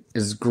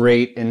is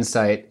great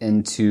insight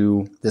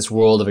into this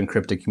world of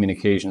encrypted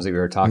communications that we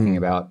were talking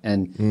about.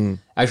 And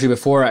actually,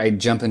 before I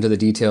jump into the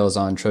details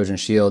on Trojan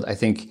Shield, I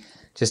think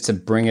just to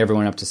bring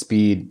everyone up to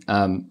speed,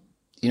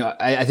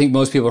 I think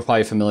most people are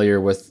probably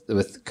familiar with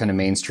kind of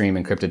mainstream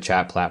encrypted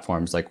chat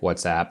platforms like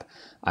WhatsApp,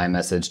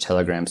 iMessage,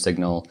 Telegram,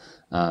 Signal.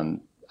 I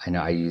know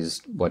I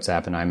use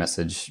WhatsApp and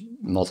iMessage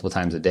multiple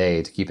times a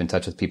day to keep in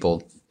touch with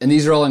people. And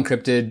these are all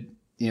encrypted.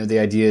 The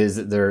idea is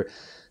that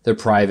they're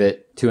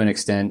private to an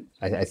extent.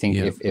 I think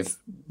if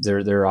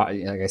they're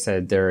like I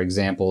said, there are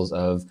examples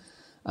of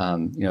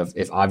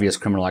if obvious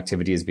criminal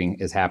activity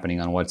is happening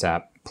on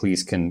WhatsApp,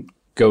 police can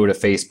go to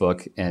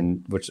Facebook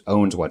which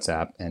owns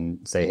WhatsApp and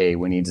say, hey,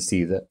 we need to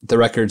see the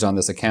records on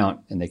this account,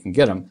 and they can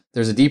get them.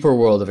 There's a deeper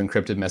world of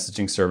encrypted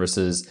messaging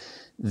services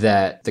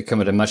that come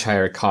at a much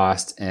higher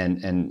cost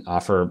and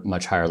offer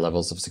much higher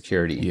levels of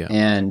security. Yeah.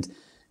 And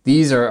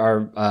these are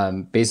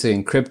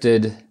basically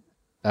encrypted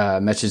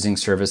messaging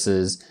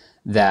services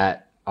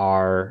that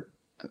are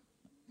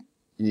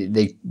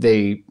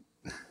the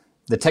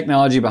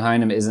technology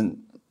behind them isn't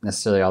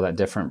necessarily all that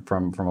different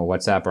from a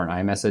WhatsApp or an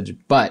iMessage,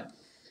 but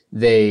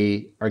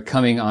they are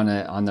coming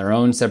on their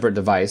own separate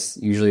device.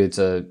 Usually it's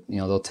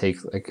they'll take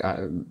like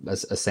a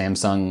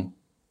Samsung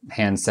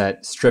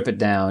handset, strip it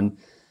down,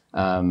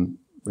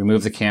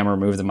 remove the camera,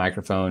 remove the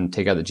microphone,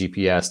 take out the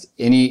GPS,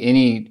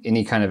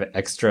 any kind of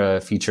extra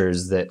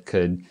features that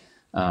could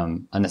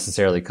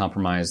unnecessarily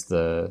compromise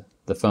the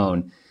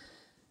phone.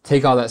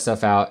 Take all that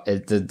stuff out.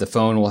 The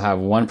phone will have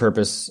one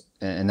purpose,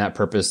 and that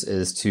purpose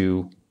is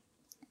to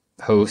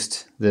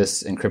host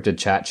this encrypted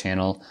chat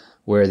channel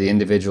where the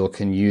individual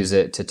can use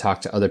it to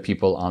talk to other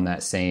people on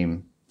that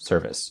same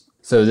service.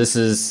 So this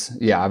is,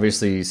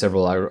 obviously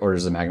several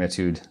orders of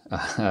magnitude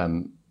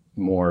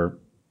more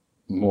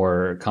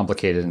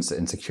complicated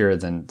and secure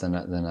than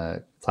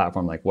a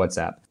platform like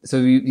WhatsApp. So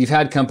you've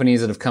had companies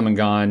that have come and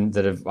gone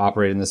that have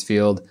operated in this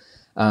field.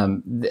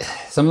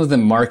 Some of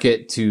them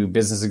market to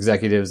business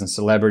executives and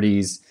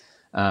celebrities,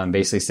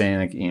 basically saying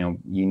like,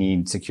 you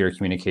need secure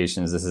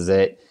communications. This is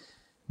it.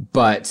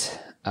 But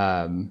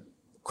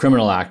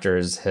criminal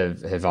actors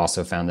have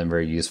also found them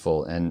very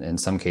useful, and in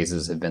some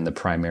cases have been the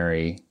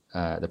primary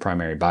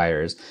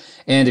buyers.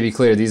 And to be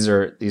clear, these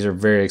are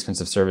very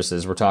expensive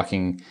services. We're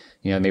talking,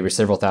 maybe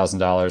several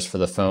 $1,000s for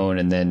the phone,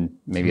 and then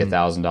maybe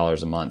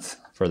 $1,000 a month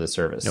for the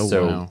service.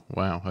 Oh,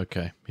 wow.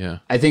 Okay. Yeah.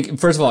 I think,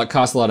 first of all, it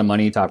costs a lot of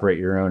money to operate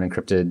your own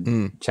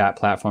encrypted chat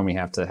platform. You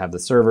have to have the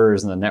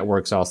servers and the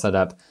networks all set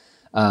up.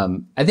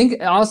 I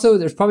think also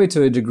there's probably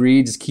to a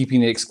degree just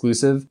keeping it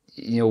exclusive.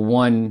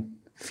 One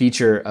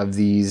feature of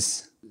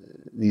these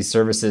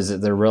services,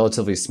 they're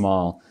relatively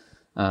small.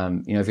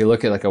 If you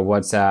look at like a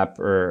WhatsApp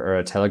or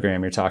a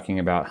Telegram, you're talking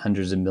about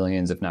hundreds of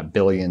millions, if not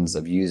billions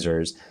of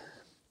users.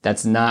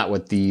 That's not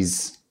what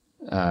these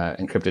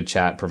encrypted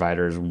chat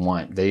providers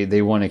want.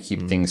 They want to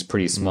keep things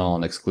pretty small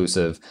and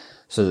exclusive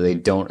so that they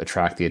don't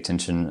attract the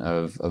attention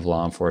of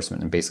law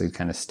enforcement and basically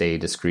kind of stay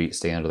discreet,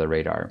 stay under the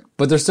radar.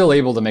 But they're still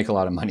able to make a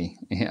lot of money.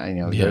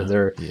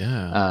 They're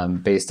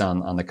based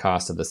on the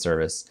cost of the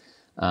service.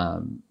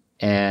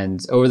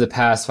 And over the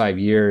past 5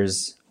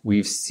 years,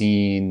 we've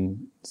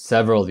seen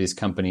several of these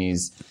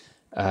companies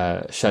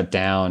shut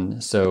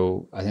down.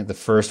 So I think the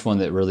first one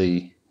that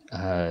really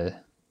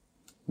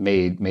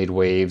made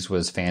waves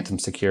was Phantom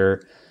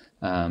Secure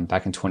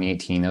back in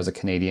 2018. That was a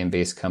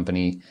Canadian-based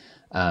company.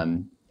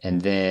 And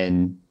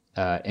then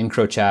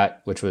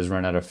EncroChat, which was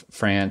run out of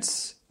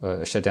France,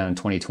 shut down in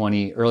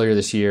 2020. Earlier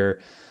this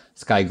year,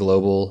 Sky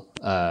Global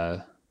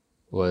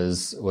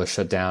was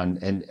shut down.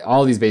 And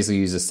all of these basically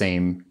use the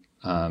same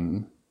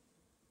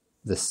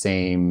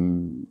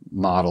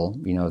model,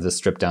 the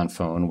stripped down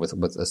phone with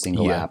a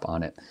single app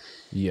on it.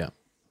 Yeah.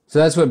 So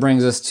that's what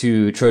brings us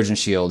to Trojan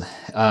Shield.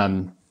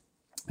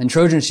 And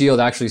Trojan Shield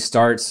actually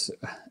starts,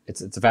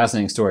 it's a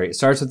fascinating story. It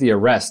starts with the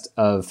arrest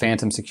of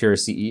Phantom Secure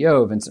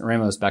CEO Vincent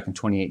Ramos back in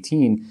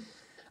 2018.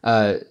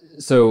 Basically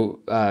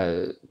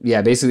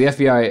the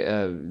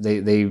FBI,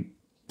 they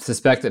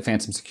suspect that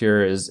Phantom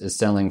Secure is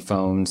selling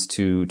phones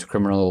to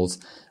criminals,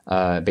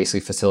 basically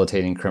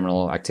facilitating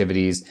criminal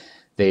activities.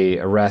 They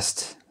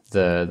arrest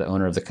the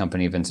owner of the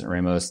company, Vincent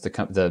Ramos.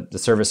 The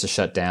service is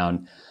shut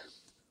down.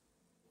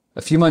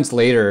 A few months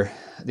later,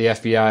 the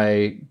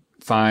FBI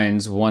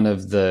finds one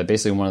of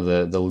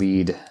the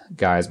lead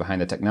guys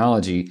behind the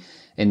technology,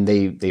 and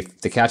they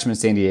catch him in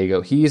San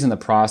Diego. He's in the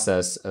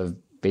process of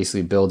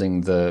basically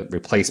building the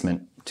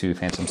replacement to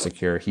Phantom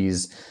Secure.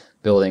 He's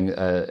building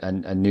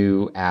a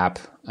new app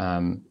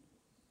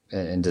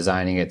and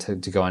designing it to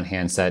go on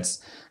handsets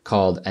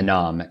called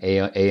Anom,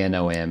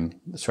 A-N-O-M,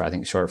 I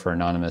think short for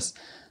anonymous.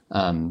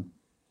 And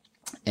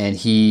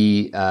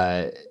he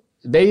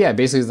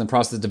basically is in the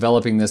process of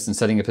developing this and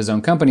setting up his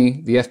own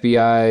company. The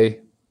FBI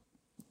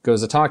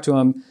goes to talk to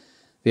him.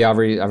 They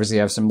obviously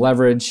have some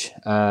leverage.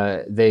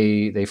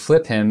 They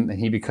flip him, and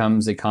he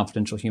becomes a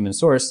confidential human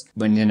source.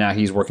 When now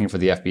he's working for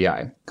the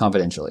FBI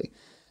confidentially.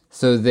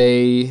 So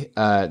they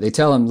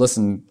tell him,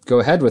 listen, go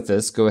ahead with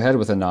this. Go ahead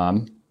with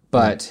Anom,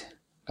 but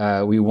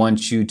we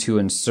want you to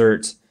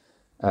insert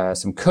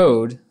some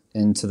code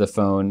into the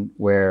phone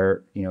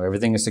where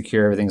everything is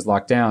secure, everything's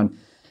locked down,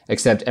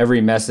 except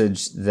every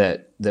message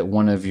that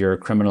one of your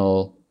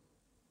criminal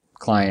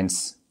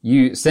clients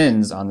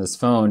sends on this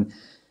phone,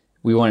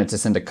 we want it to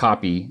send a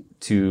copy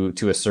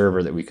to a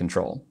server that we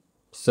control.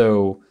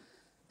 So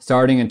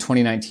starting in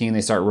 2019,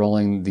 they start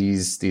rolling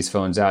these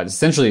phones out.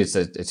 Essentially, it's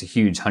a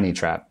huge honey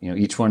trap.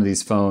 Each one of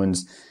these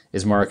phones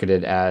is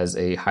marketed as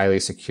a highly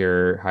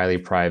secure, highly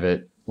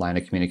private line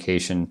of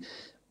communication.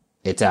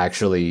 It's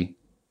actually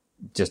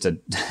just a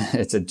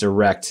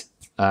direct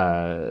line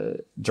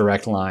to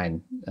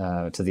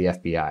the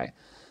FBI.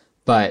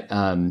 But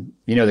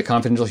the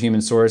confidential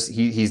human source,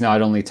 he's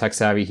not only tech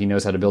savvy, he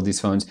knows how to build these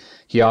phones.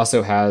 He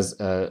also has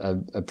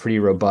a pretty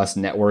robust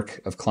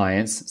network of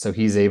clients, so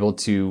he's able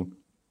to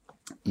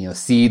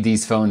seed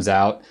these phones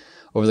out.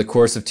 Over the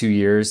course of 2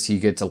 years, he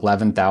gets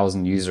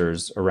 11,000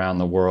 users around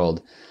the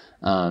world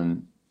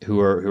who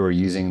are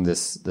using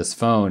this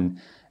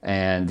phone.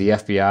 And the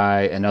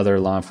FBI and other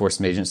law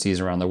enforcement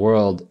agencies around the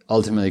world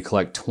ultimately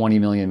collect 20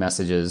 million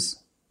messages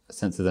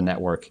sent through the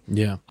network.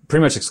 Yeah,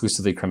 pretty much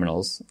exclusively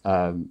criminals.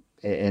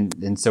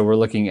 And so we're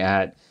looking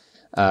at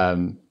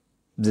the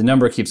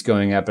number keeps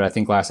going up, but I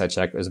think last I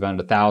checked, it was about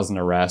 1,000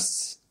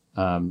 arrests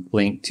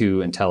linked to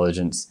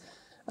intelligence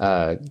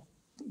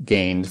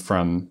gained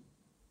from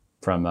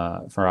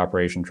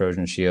Operation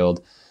Trojan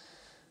Shield,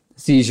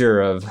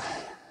 seizure of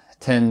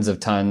tens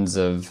of tons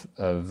of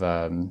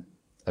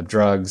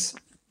drugs.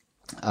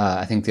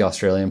 I think the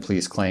Australian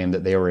police claimed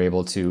that they were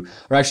able to,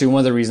 or actually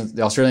one of the reasons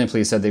the Australian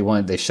police said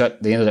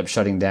they ended up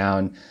shutting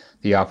down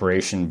the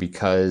operation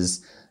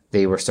because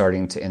they were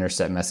starting to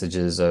intercept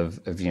messages of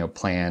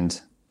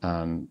planned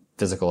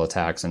physical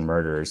attacks and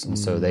murders, and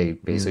so they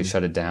basically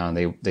shut it down.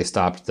 They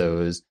stopped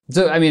those.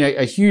 So I mean,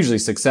 a hugely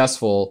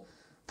successful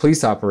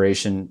police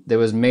operation that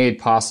was made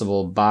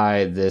possible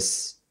by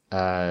this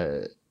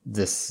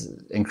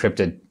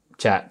encrypted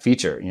chat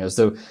feature.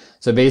 So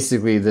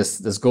basically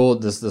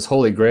this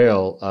holy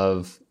grail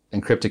of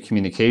encrypted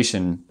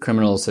communication,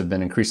 criminals have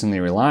been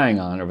increasingly relying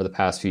on over the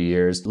past few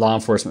years. Law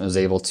enforcement was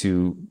able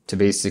to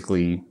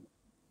basically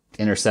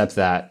intercept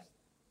that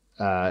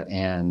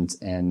and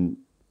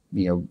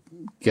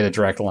get a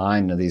direct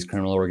line to these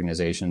criminal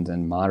organizations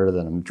and monitor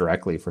them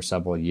directly for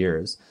several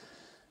years.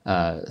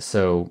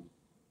 So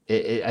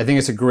I think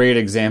it's a great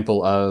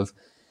example of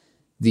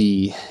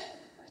the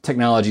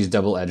technology's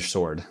double-edged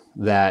sword.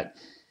 That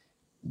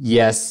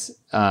yes,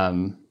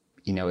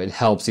 it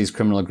helps these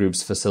criminal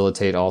groups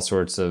facilitate all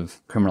sorts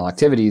of criminal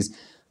activities,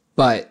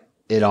 but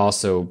it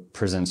also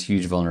presents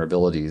huge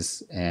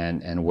vulnerabilities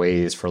and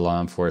ways for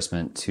law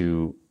enforcement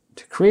to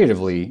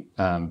creatively,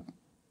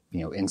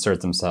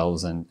 insert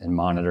themselves and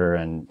monitor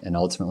and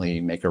ultimately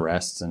make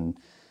arrests and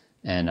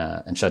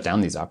shut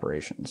down these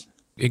operations.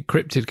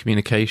 Encrypted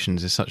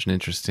communications is such an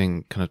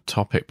interesting kind of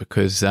topic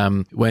because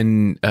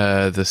when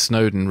the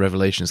Snowden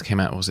revelations came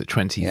out, was it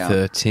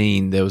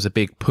 2013? There was a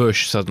big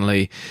push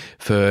suddenly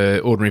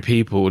for ordinary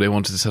people. They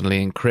wanted to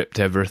suddenly encrypt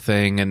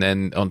everything, and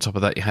then on top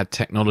of that, you had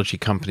technology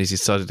companies who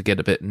started to get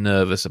a bit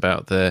nervous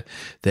about their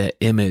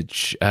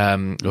image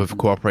of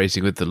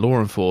cooperating with the law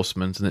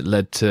enforcement, and it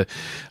led to,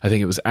 I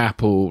think it was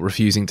Apple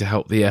refusing to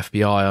help the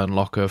FBI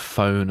unlock a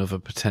phone of a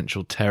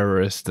potential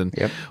terrorist, and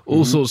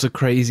all sorts of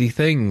crazy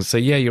things. So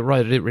yeah, you're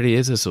right. It really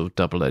is a sort of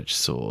double-edged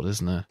sword,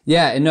 isn't it?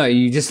 Yeah, no,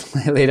 you just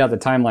laid out the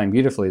timeline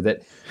beautifully.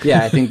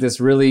 I think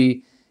this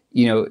really,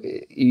 you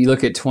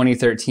look at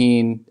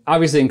 2013,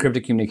 obviously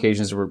encrypted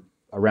communications were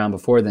around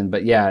before then,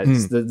 but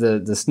it's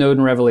the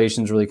Snowden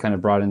revelations really kind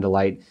of brought into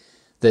light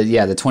the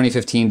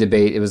 2015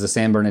 debate. It was the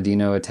San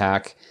Bernardino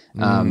attack.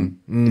 The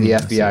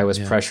FBI was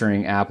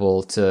pressuring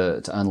Apple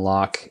to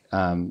unlock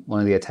one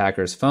of the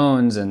attacker's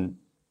phones, and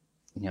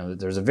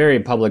there's a very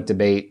public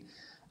debate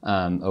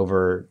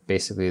over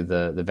basically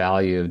the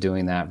value of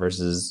doing that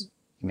versus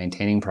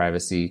maintaining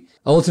privacy.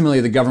 Ultimately,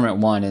 the government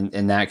won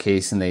in that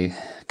case, and they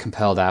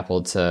compelled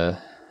Apple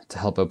to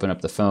help open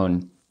up the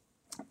phone.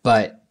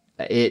 But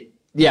I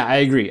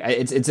agree.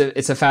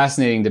 It's a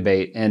fascinating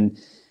debate, and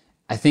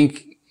I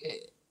think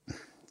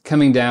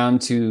coming down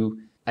to,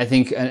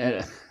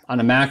 on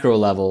a macro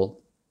level,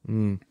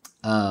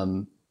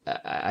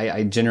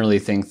 I generally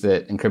think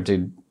that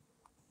encrypted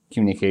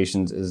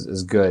communications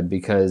is good,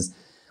 because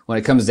when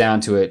it comes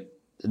down to it,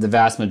 the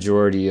vast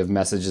majority of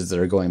messages that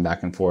are going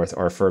back and forth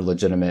are for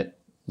legitimate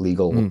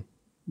legal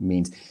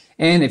means.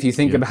 And if you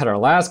think about our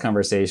last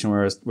conversation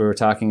where we were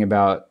talking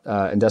about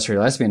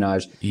industrial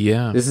espionage,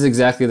 this is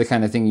exactly the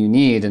kind of thing you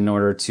need in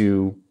order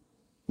to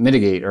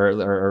mitigate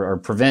or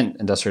prevent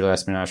industrial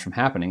espionage from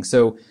happening.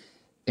 So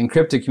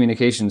encrypted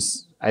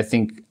communications, I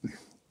think,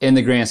 in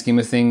the grand scheme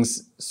of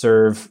things,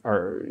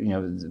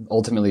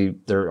 ultimately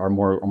there are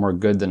more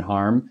good than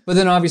harm. But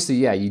then obviously,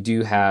 you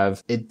do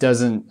have, it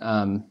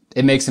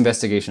makes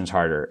investigations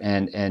harder.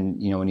 And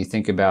when you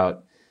think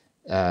about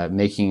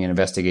making an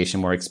investigation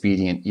more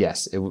expedient,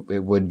 yes, it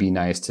would be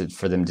nice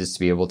for them just to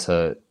be able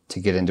to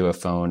get into a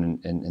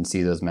phone and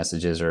see those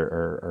messages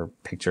or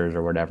pictures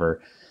or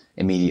whatever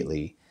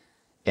immediately.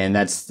 And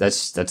that's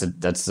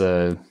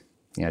a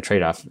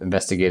trade-off: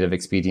 investigative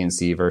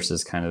expediency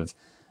versus kind of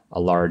a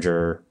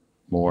larger,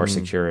 more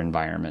secure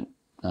environment.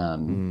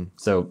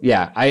 So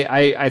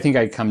I think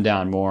I'd come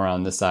down more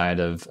on the side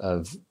of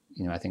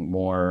I think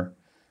more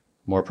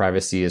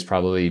privacy is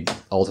probably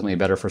ultimately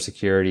better for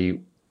security.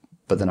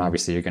 But then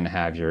obviously you're going to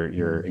have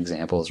your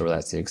examples where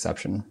that's the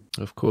exception.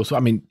 Of course.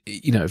 I mean,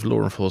 if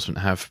law enforcement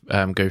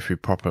go through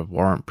proper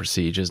warrant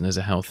procedures and there's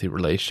a healthy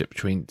relationship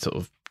between sort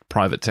of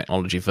private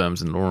technology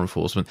firms and law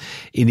enforcement,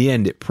 in the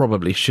end, it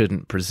probably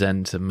shouldn't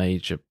present a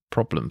major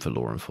problem for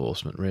law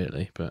enforcement,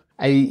 really. But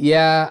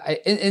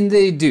and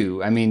they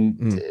do. I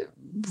mean,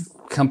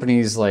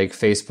 companies like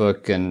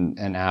Facebook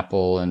and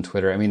Apple and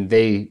Twitter, I mean,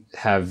 they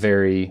have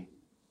very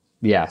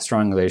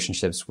strong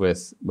relationships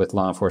with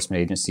law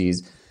enforcement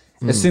agencies.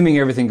 Assuming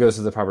everything goes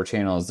through the proper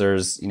channels,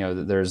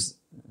 the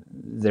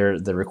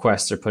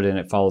requests are put in,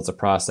 it follows the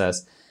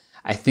process.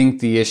 I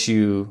think the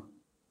issue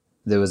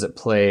that was at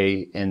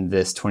play in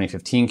this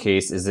 2015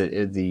 case is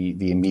that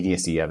the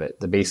immediacy of it.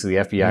 Basically,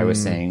 the FBI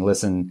was saying,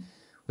 listen,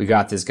 we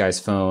got this guy's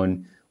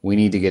phone. We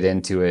need to get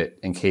into it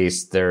in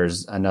case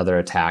there's another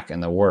attack in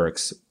the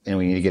works, and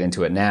we need to get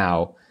into it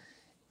now.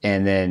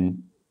 And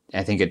then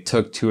I think it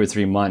took 2 or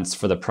 3 months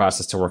for the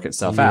process to work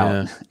itself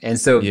out. And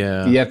so the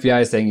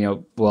FBI is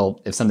saying,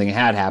 well, if something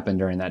had happened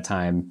during that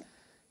time,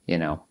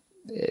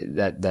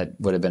 that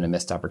would have been a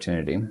missed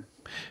opportunity.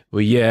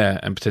 Well,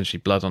 and potentially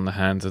blood on the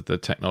hands of the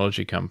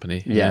technology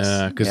company.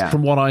 Yes. Because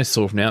from what I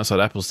saw from the outside,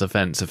 Apple's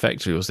defense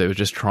effectively was they were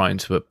just trying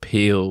to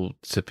appeal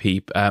to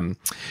people,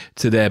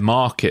 to their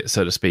market,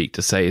 so to speak,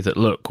 to say that,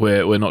 look,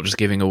 we're not just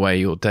giving away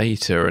your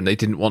data, and they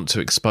didn't want to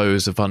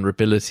expose a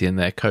vulnerability in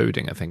their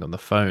coding, I think, on the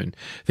phone.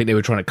 I think they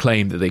were trying to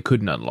claim that they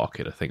couldn't unlock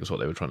it, I think is what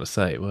they were trying to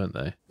say, weren't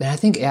they? And I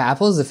think,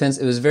 Apple's defense,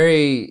 it was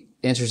very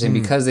interesting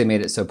because they made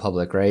it so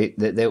public, right?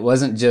 That it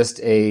wasn't just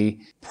a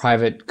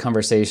private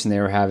conversation they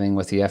were having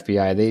with the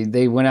FBI.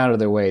 They went out of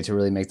their way to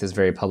really make this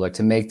very public,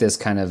 to make this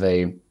kind of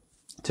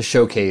to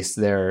showcase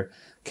their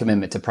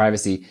commitment to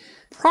privacy,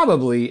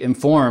 probably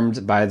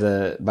informed by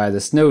the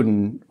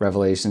Snowden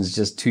revelations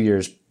just 2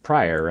 years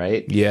prior,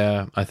 right?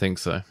 Yeah, I think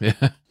so.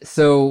 Yeah.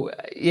 So,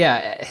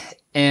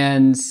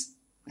 and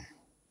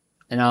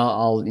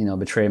I'll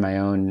betray my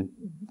own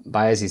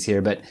biases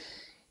here, but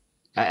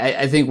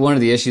I think one of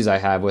the issues I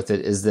have with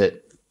it is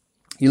that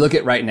you look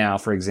at right now,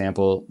 for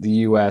example, the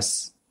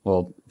U.S.,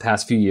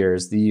 past few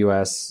years, the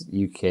U.S.,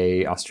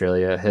 UK,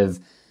 Australia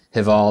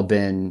have all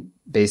been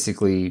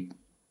basically,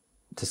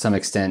 to some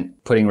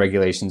extent, putting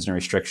regulations and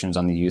restrictions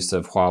on the use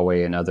of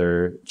Huawei and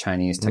other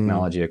Chinese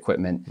technology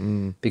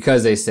equipment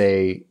because they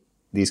say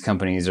these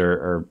companies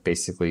are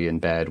basically in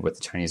bed with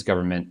the Chinese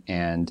government,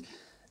 and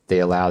they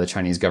allow the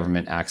Chinese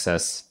government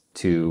access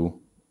to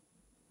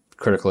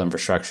critical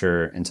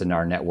infrastructure into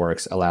our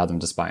networks, allow them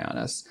to spy on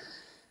us.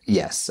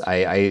 Yes,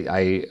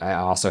 I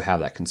also have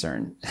that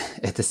concern.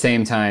 At the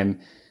same time,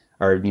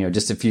 or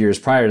just a few years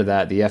prior to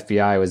that, the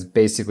FBI was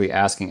basically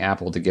asking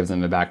Apple to give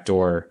them a back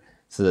door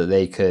so that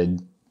they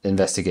could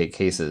investigate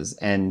cases.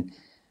 And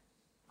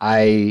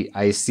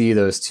I see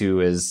those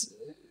two as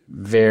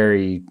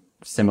very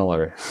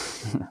similar.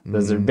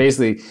 Those are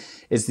basically,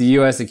 it's the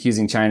U.S.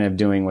 accusing China of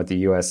doing what the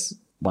U.S.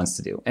 wants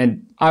to do.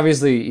 And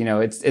obviously,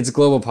 it's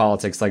global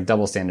politics, like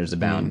double standards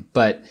abound.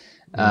 But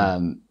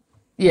I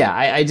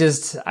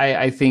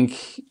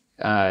think,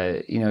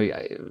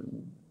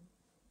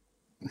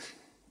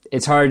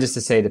 it's hard just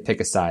to say to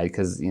pick a side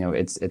because,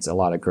 it's a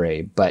lot of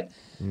gray. But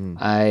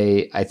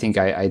I think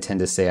I tend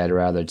to say I'd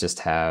rather just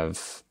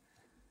have,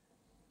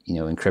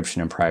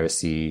 encryption and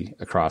privacy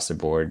across the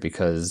board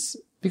because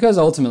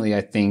ultimately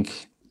I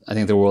think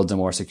the world's a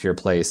more secure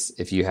place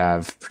if you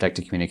have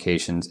protected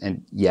communications.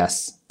 And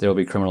yes, there will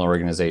be criminal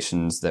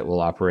organizations that will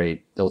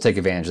take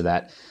advantage of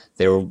that.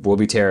 There will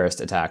be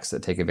terrorist attacks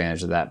that take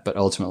advantage of that. But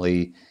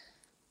ultimately,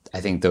 I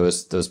think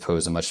those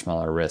pose a much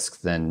smaller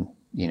risk than,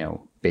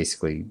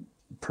 basically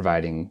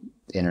providing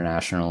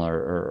international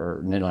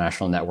or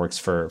international networks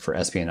for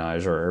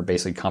espionage or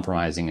basically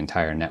compromising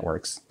entire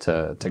networks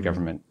to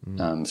government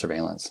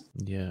surveillance.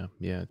 Yeah.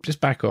 Just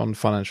back on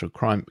financial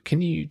crime,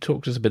 can you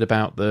talk to us a bit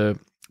about the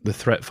the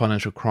threat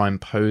financial crime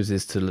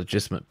poses to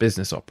legitimate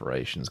business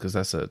operations, because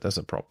that's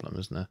a problem,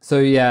 isn't it? So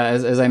yeah,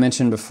 as I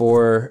mentioned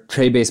before,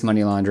 trade-based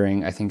money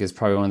laundering, I think, is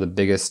probably one of the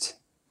biggest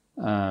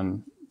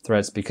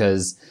threats,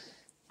 because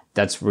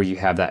that's where you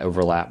have that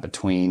overlap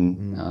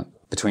between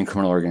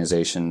criminal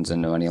organizations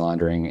and money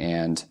laundering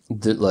and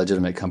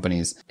legitimate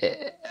companies.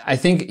 I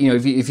think,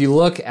 if you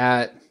look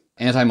at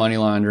anti-money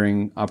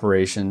laundering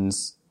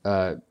operations,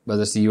 whether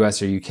it's the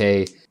U.S. or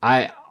U.K.,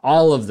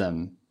 all of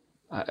them,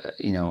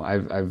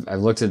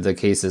 I've looked at the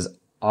cases.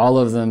 All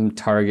of them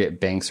target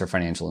banks or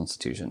financial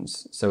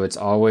institutions. So it's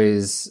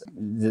always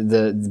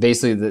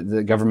basically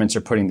the governments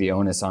are putting the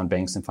onus on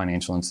banks and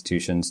financial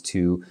institutions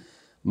to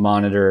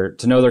monitor,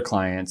 to know their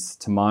clients,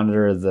 to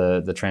monitor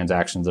the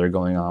transactions that are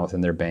going on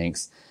within their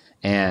banks,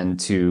 and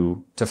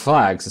to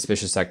flag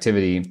suspicious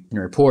activity and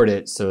report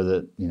it so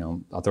that,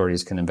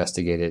 authorities can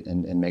investigate it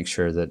and make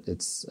sure that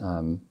it's,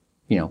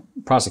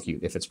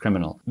 prosecute if it's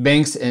criminal.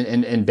 Banks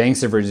and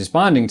banks are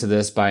responding to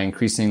this by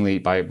increasingly,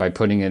 by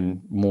putting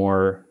in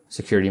more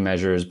security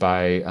measures,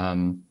 by,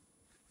 I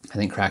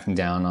think, cracking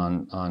down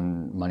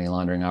on money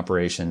laundering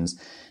operations.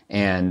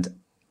 And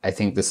I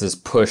think this has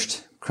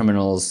pushed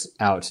criminals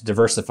out to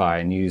diversify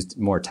and use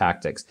more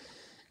tactics.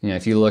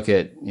 If you look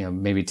at,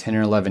 maybe 10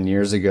 or 11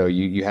 years ago,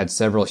 you had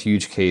several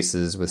huge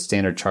cases with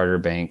Standard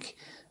Chartered Bank,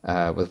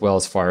 with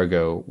Wells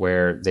Fargo,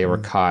 where they were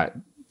caught,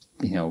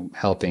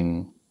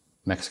 helping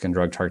Mexican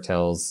drug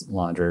cartels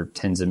launder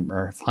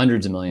or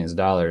hundreds of millions of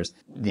dollars.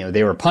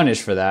 They were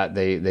punished for that.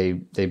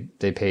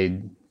 They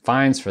paid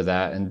fines for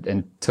that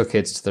and took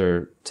hits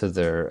to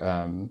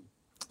their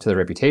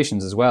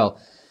reputations as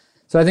well.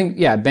 So I think,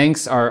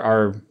 banks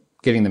are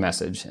getting the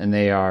message, and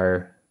they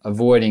are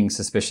avoiding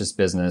suspicious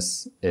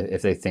business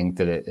if they think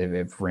that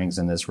it brings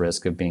in this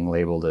risk of being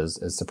labeled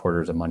as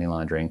supporters of money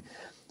laundering.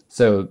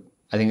 So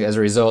I think as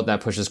a result,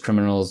 that pushes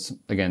criminals,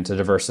 again, to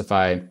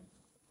diversify.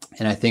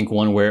 And I think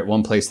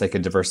one place they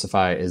could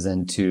diversify is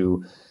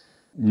into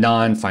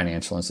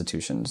non-financial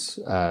institutions.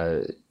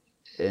 And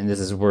this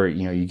is where,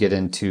 you get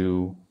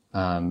into,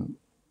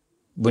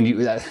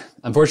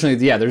 unfortunately,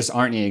 there just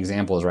aren't any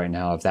examples right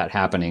now of that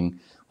happening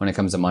when it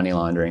comes to money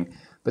laundering.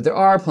 But there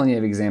are plenty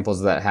of examples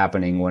of that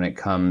happening when it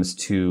comes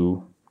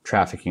to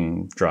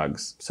trafficking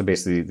drugs. So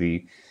basically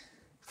the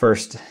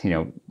first,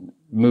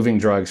 moving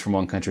drugs from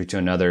one country to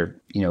another,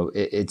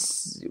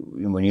 it's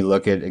when you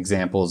look at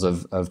examples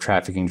of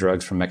trafficking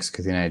drugs from Mexico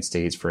to the United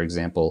States, for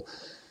example,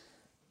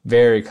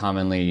 very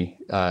commonly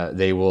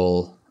they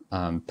will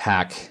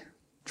pack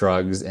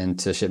drugs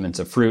into shipments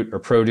of fruit or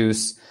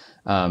produce.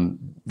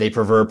 They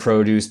prefer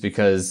produce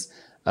because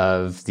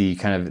of the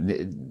kind of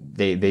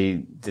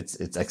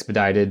it's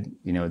expedited.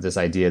 This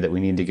idea that we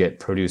need to get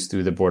produce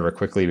through the border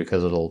quickly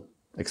because it'll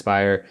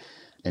expire.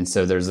 And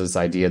so there's this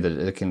idea that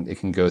it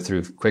can go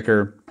through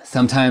quicker.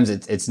 Sometimes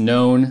it's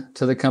known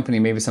to the company.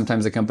 Maybe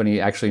sometimes the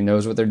company actually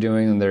knows what they're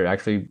doing and they're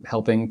actually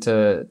helping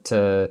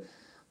to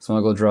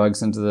smuggle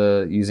drugs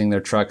using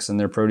their trucks and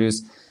their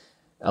produce.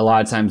 A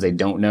lot of times they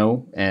don't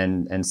know,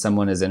 and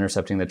someone is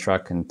intercepting the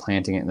truck and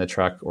planting it in the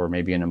truck, or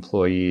maybe an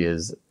employee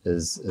is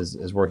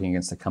working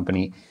against the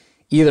company.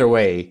 Either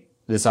way,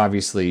 this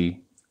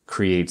obviously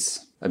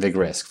creates a big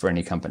risk for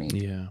any company.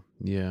 Yeah.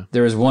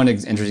 There was one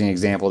interesting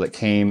example that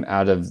came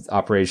out of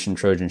Operation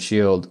Trojan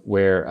Shield,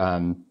 where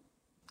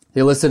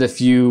they listed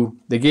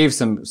they gave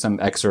some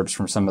excerpts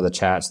from some of the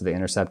chats that they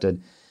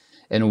intercepted,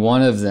 and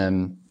one of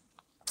them,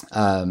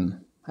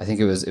 I think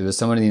it was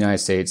someone in the United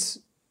States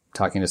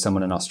talking to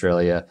someone in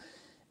Australia,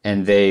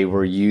 and they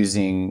were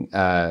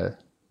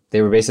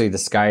basically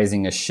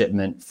disguising a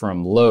shipment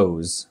from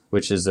Lowe's,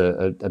 which is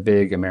a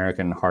big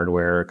American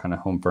hardware kind of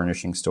home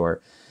furnishing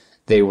store.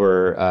 They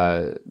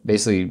were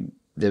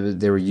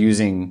they were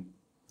using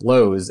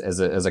Lowe's as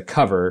a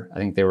cover. I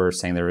think they were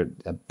saying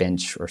a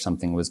bench or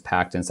something was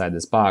packed inside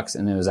this box,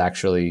 and it was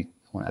actually,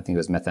 I think it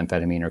was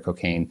methamphetamine or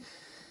cocaine.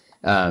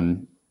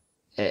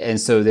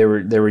 And so they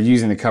were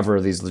using the cover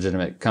of these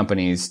legitimate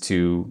companies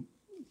to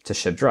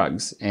ship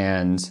drugs.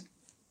 And,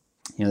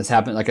 this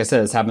happens, like I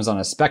said, this happens on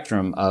a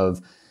spectrum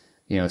of,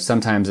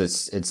 sometimes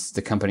it's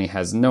the company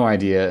has no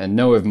idea and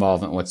no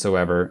involvement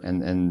whatsoever.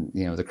 And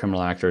the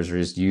criminal actors are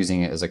just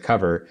using it as a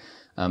cover.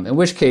 In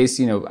which case,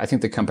 I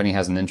think the company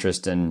has an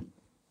interest in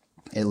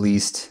at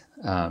least,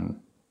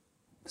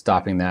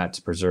 stopping that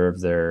to preserve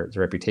their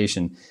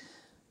reputation.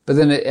 But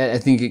then I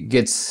think it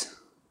gets,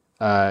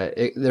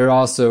 there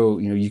also,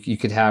 you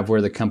could have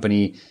where the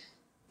company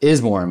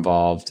is more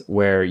involved,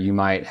 where you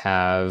might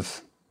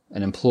have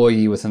an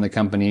employee within the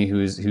company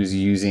who's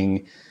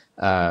using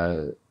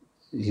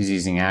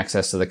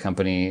access to the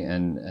company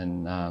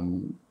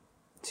and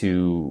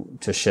to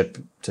ship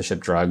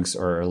drugs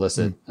or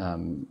illicit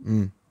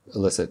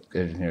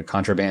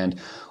contraband,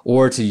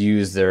 or to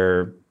use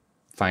their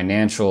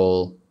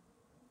financial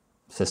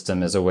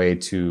system as a way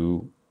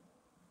to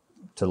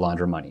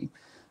launder money.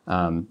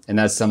 And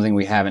that's something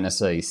we haven't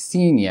necessarily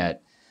seen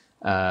yet,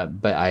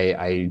 but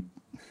I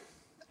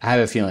have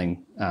a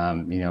feeling,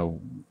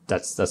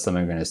 that's something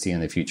we're going to see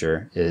in the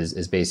future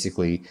is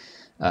basically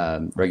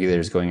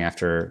regulators going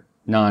after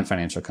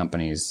non-financial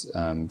companies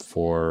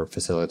for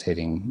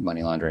facilitating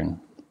money laundering.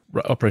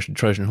 Operation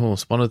Trojan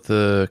Horse. One of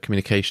the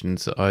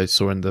communications that I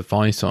saw in the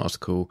Vice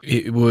article,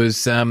 it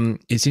was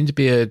it seemed to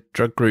be a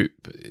drug group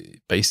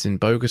based in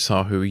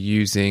Bogota who were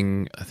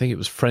using, I think it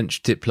was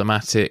French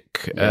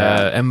diplomatic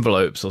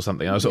envelopes or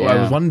something. I was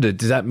wondered,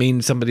 does that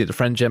mean somebody at the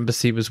French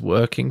embassy was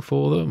working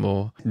for them,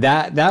 or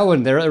that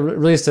one that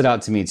really stood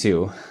out to me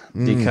too,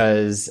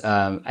 because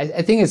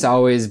I think it's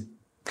always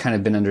kind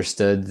of been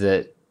understood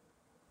that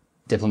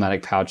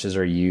diplomatic pouches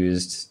are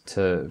used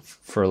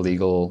for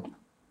illegal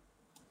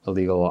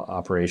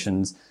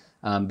operations,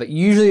 but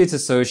usually it's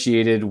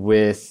associated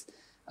with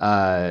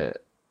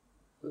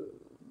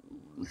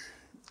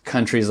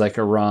countries like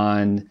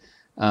Iran,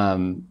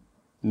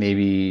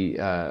 maybe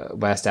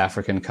West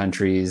African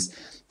countries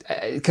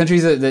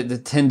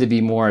that tend to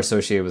be more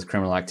associated with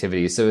criminal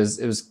activity. So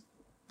it was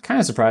kind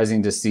of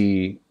surprising to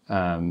see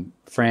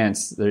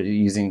France, they're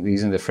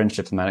using the French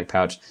diplomatic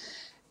pouch.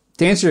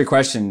 To answer your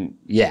question,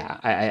 yeah,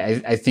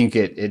 I think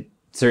it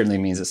certainly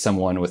means that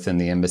someone within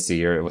the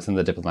embassy or within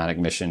the diplomatic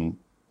mission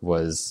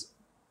was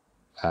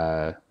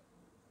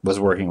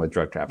working with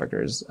drug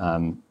traffickers.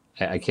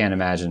 I can't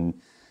imagine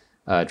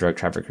drug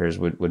traffickers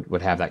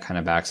would have that kind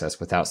of access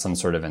without some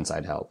sort of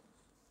inside help.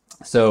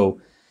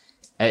 So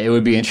it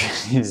would be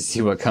interesting to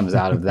see what comes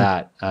out of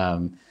that,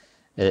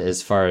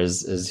 as far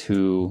as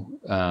who,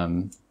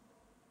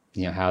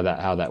 how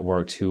that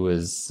worked, who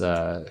was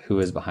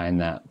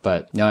behind that.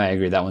 But no, I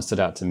agree. That one stood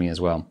out to me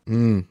as well.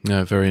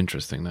 No, very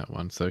interesting, that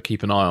one. So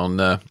keep an eye on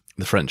the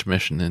French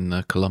mission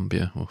in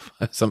Colombia, or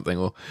something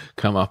will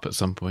come up at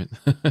some point.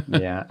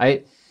 Yeah,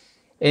 I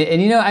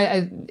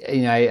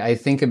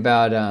think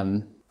about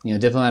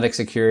diplomatic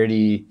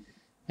security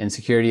and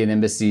security in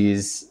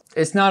embassies.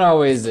 It's not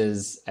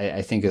always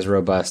I think as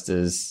robust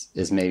as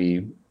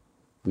maybe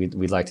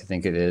we'd like to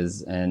think it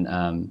is. And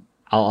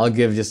I'll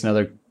give just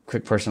another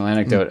quick personal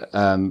anecdote.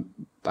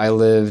 I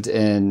lived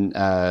in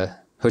Ho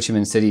Chi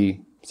Minh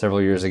City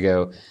several years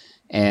ago,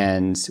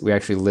 and we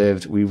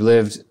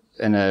lived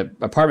in an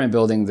apartment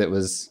building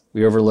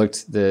we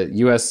overlooked the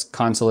U.S.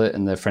 consulate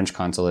and the French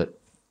consulate.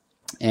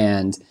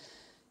 And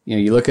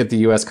you look at the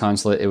U.S.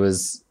 consulate,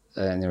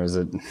 and there was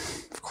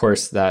of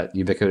course that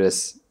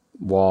ubiquitous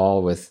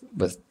wall with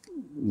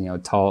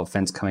tall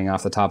fence coming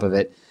off the top of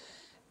it.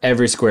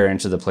 Every square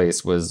inch of the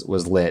place was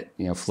lit,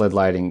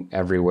 floodlighting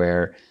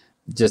everywhere.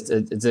 Just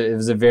it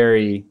was a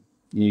very,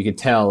 you could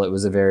tell it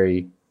was a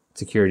very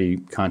security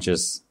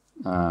conscious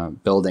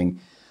building.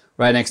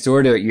 Right next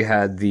door to it, you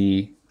had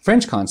the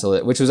French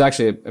consulate, which was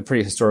actually a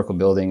pretty historical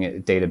building.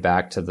 It dated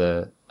back to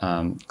the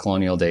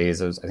colonial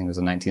days. I think it was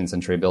a 19th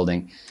century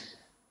building.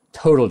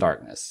 Total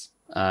darkness.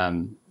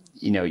 No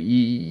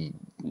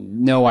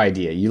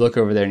idea. You look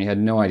over there and you had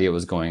no idea what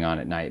was going on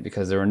at night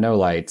because there were no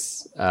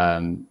lights.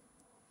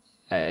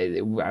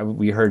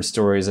 We heard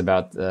stories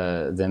about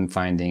them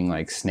finding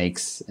like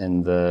snakes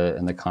in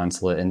the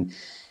consulate, and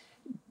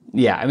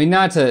yeah, I mean,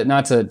 not to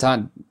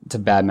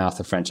badmouth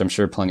the French. I'm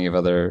sure plenty of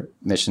other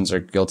missions are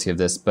guilty of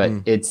this, but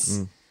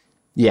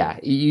yeah,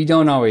 you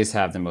don't always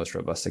have the most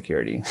robust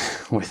security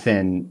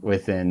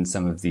within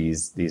some of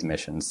these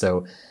missions.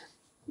 So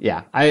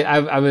yeah,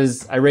 I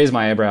raised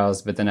my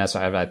eyebrows, but then that's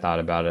why I thought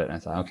about it, and I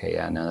thought, okay,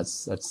 yeah, no,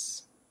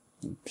 that's.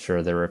 I'm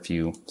sure there were a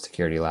few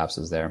security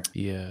lapses there.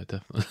 Yeah,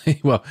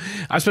 definitely. Well,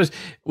 I suppose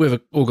with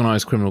an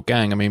organized criminal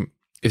gang, I mean,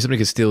 if somebody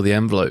could steal the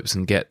envelopes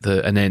and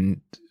and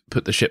then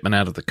put the shipment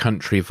out of the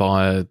country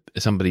via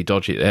somebody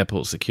dodgy at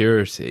airport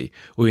security,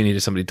 all you need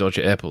is somebody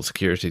dodgy at airport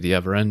security at the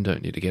other end,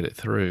 don't you, to get it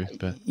through?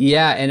 But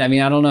yeah, and I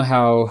mean, I don't know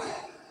how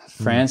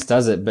France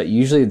does it, but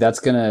usually that's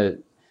gonna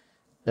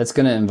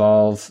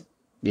involve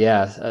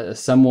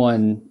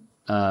someone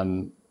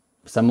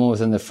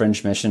within the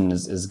French mission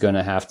is going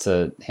to have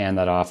to hand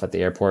that off at the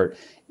airport,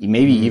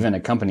 maybe even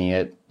accompany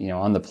it,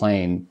 on the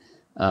plane.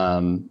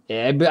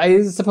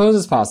 I suppose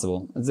it's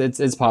possible.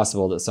 It's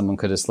possible that someone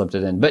could have slipped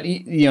it in, but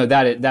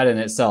that in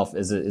itself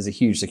is a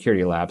huge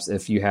security lapse.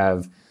 If you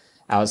have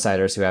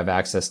outsiders who have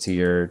access to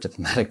your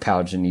diplomatic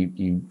pouch and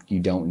you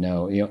don't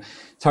know,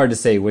 it's hard to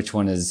say which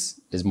one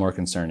is more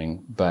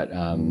concerning. But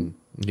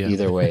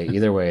either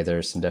way,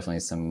 there's definitely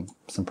some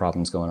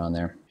problems going on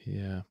there.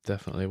 Yeah,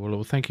 definitely.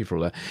 Well, thank you for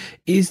all that.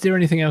 Is there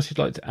anything else you'd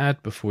like to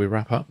add before we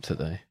wrap up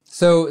today?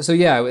 So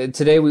yeah,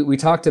 today we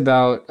talked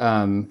about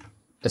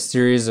a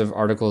series of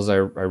articles I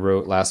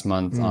wrote last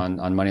month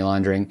on money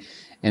laundering,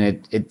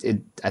 and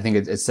I think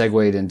it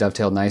segued and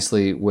dovetailed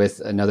nicely with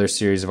another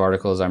series of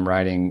articles I'm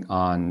writing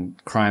on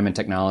crime and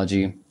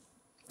technology,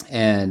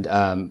 and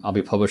I'll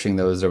be publishing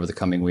those over the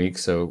coming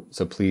weeks. So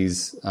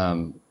please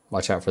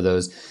watch out for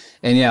those.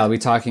 And yeah, I'll be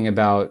talking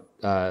about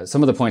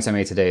some of the points I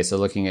made today. So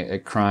looking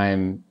at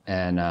crime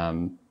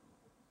and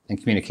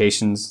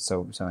communications.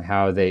 So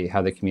how they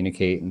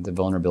communicate and the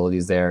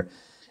vulnerabilities there,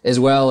 as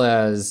well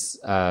as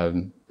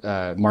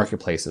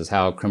marketplaces,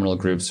 how criminal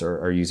groups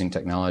are using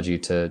technology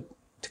to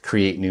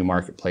create new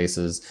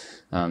marketplaces.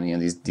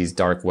 These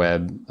dark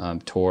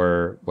web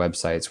Tor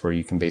websites where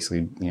you can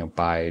basically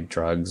buy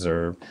drugs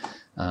or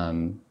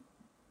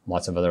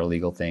lots of other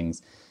illegal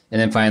things. And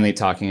then finally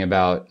talking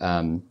about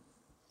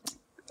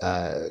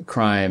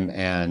crime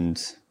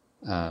and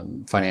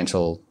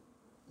financial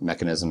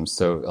mechanisms.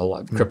 So a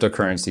lot,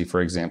 cryptocurrency,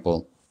 for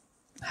example,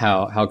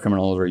 how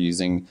criminals are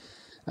using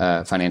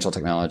financial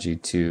technology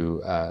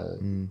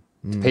to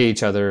pay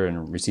each other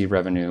and receive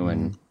revenue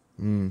and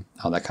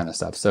all that kind of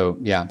stuff. So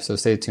yeah, so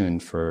stay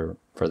tuned for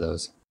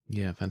those.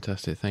 Yeah,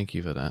 fantastic. Thank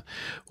you for that.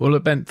 Well,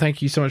 look, Ben,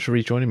 thank you so much for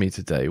rejoining me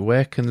today.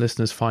 Where can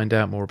listeners find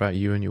out more about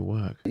you and your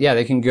work? Yeah,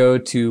 they can go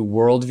to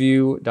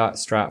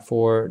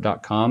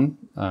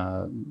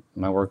worldview.stratfor.com.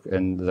 My work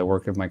and the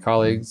work of my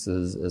colleagues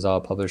is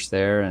all published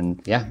there. And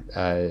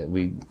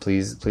we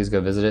please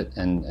go visit it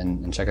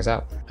and check us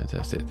out.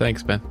 Fantastic.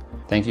 Thanks, Ben.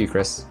 Thank you,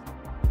 Chris.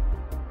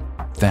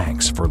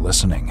 Thanks for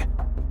listening.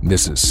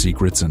 This is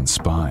Secrets and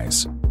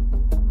Spies.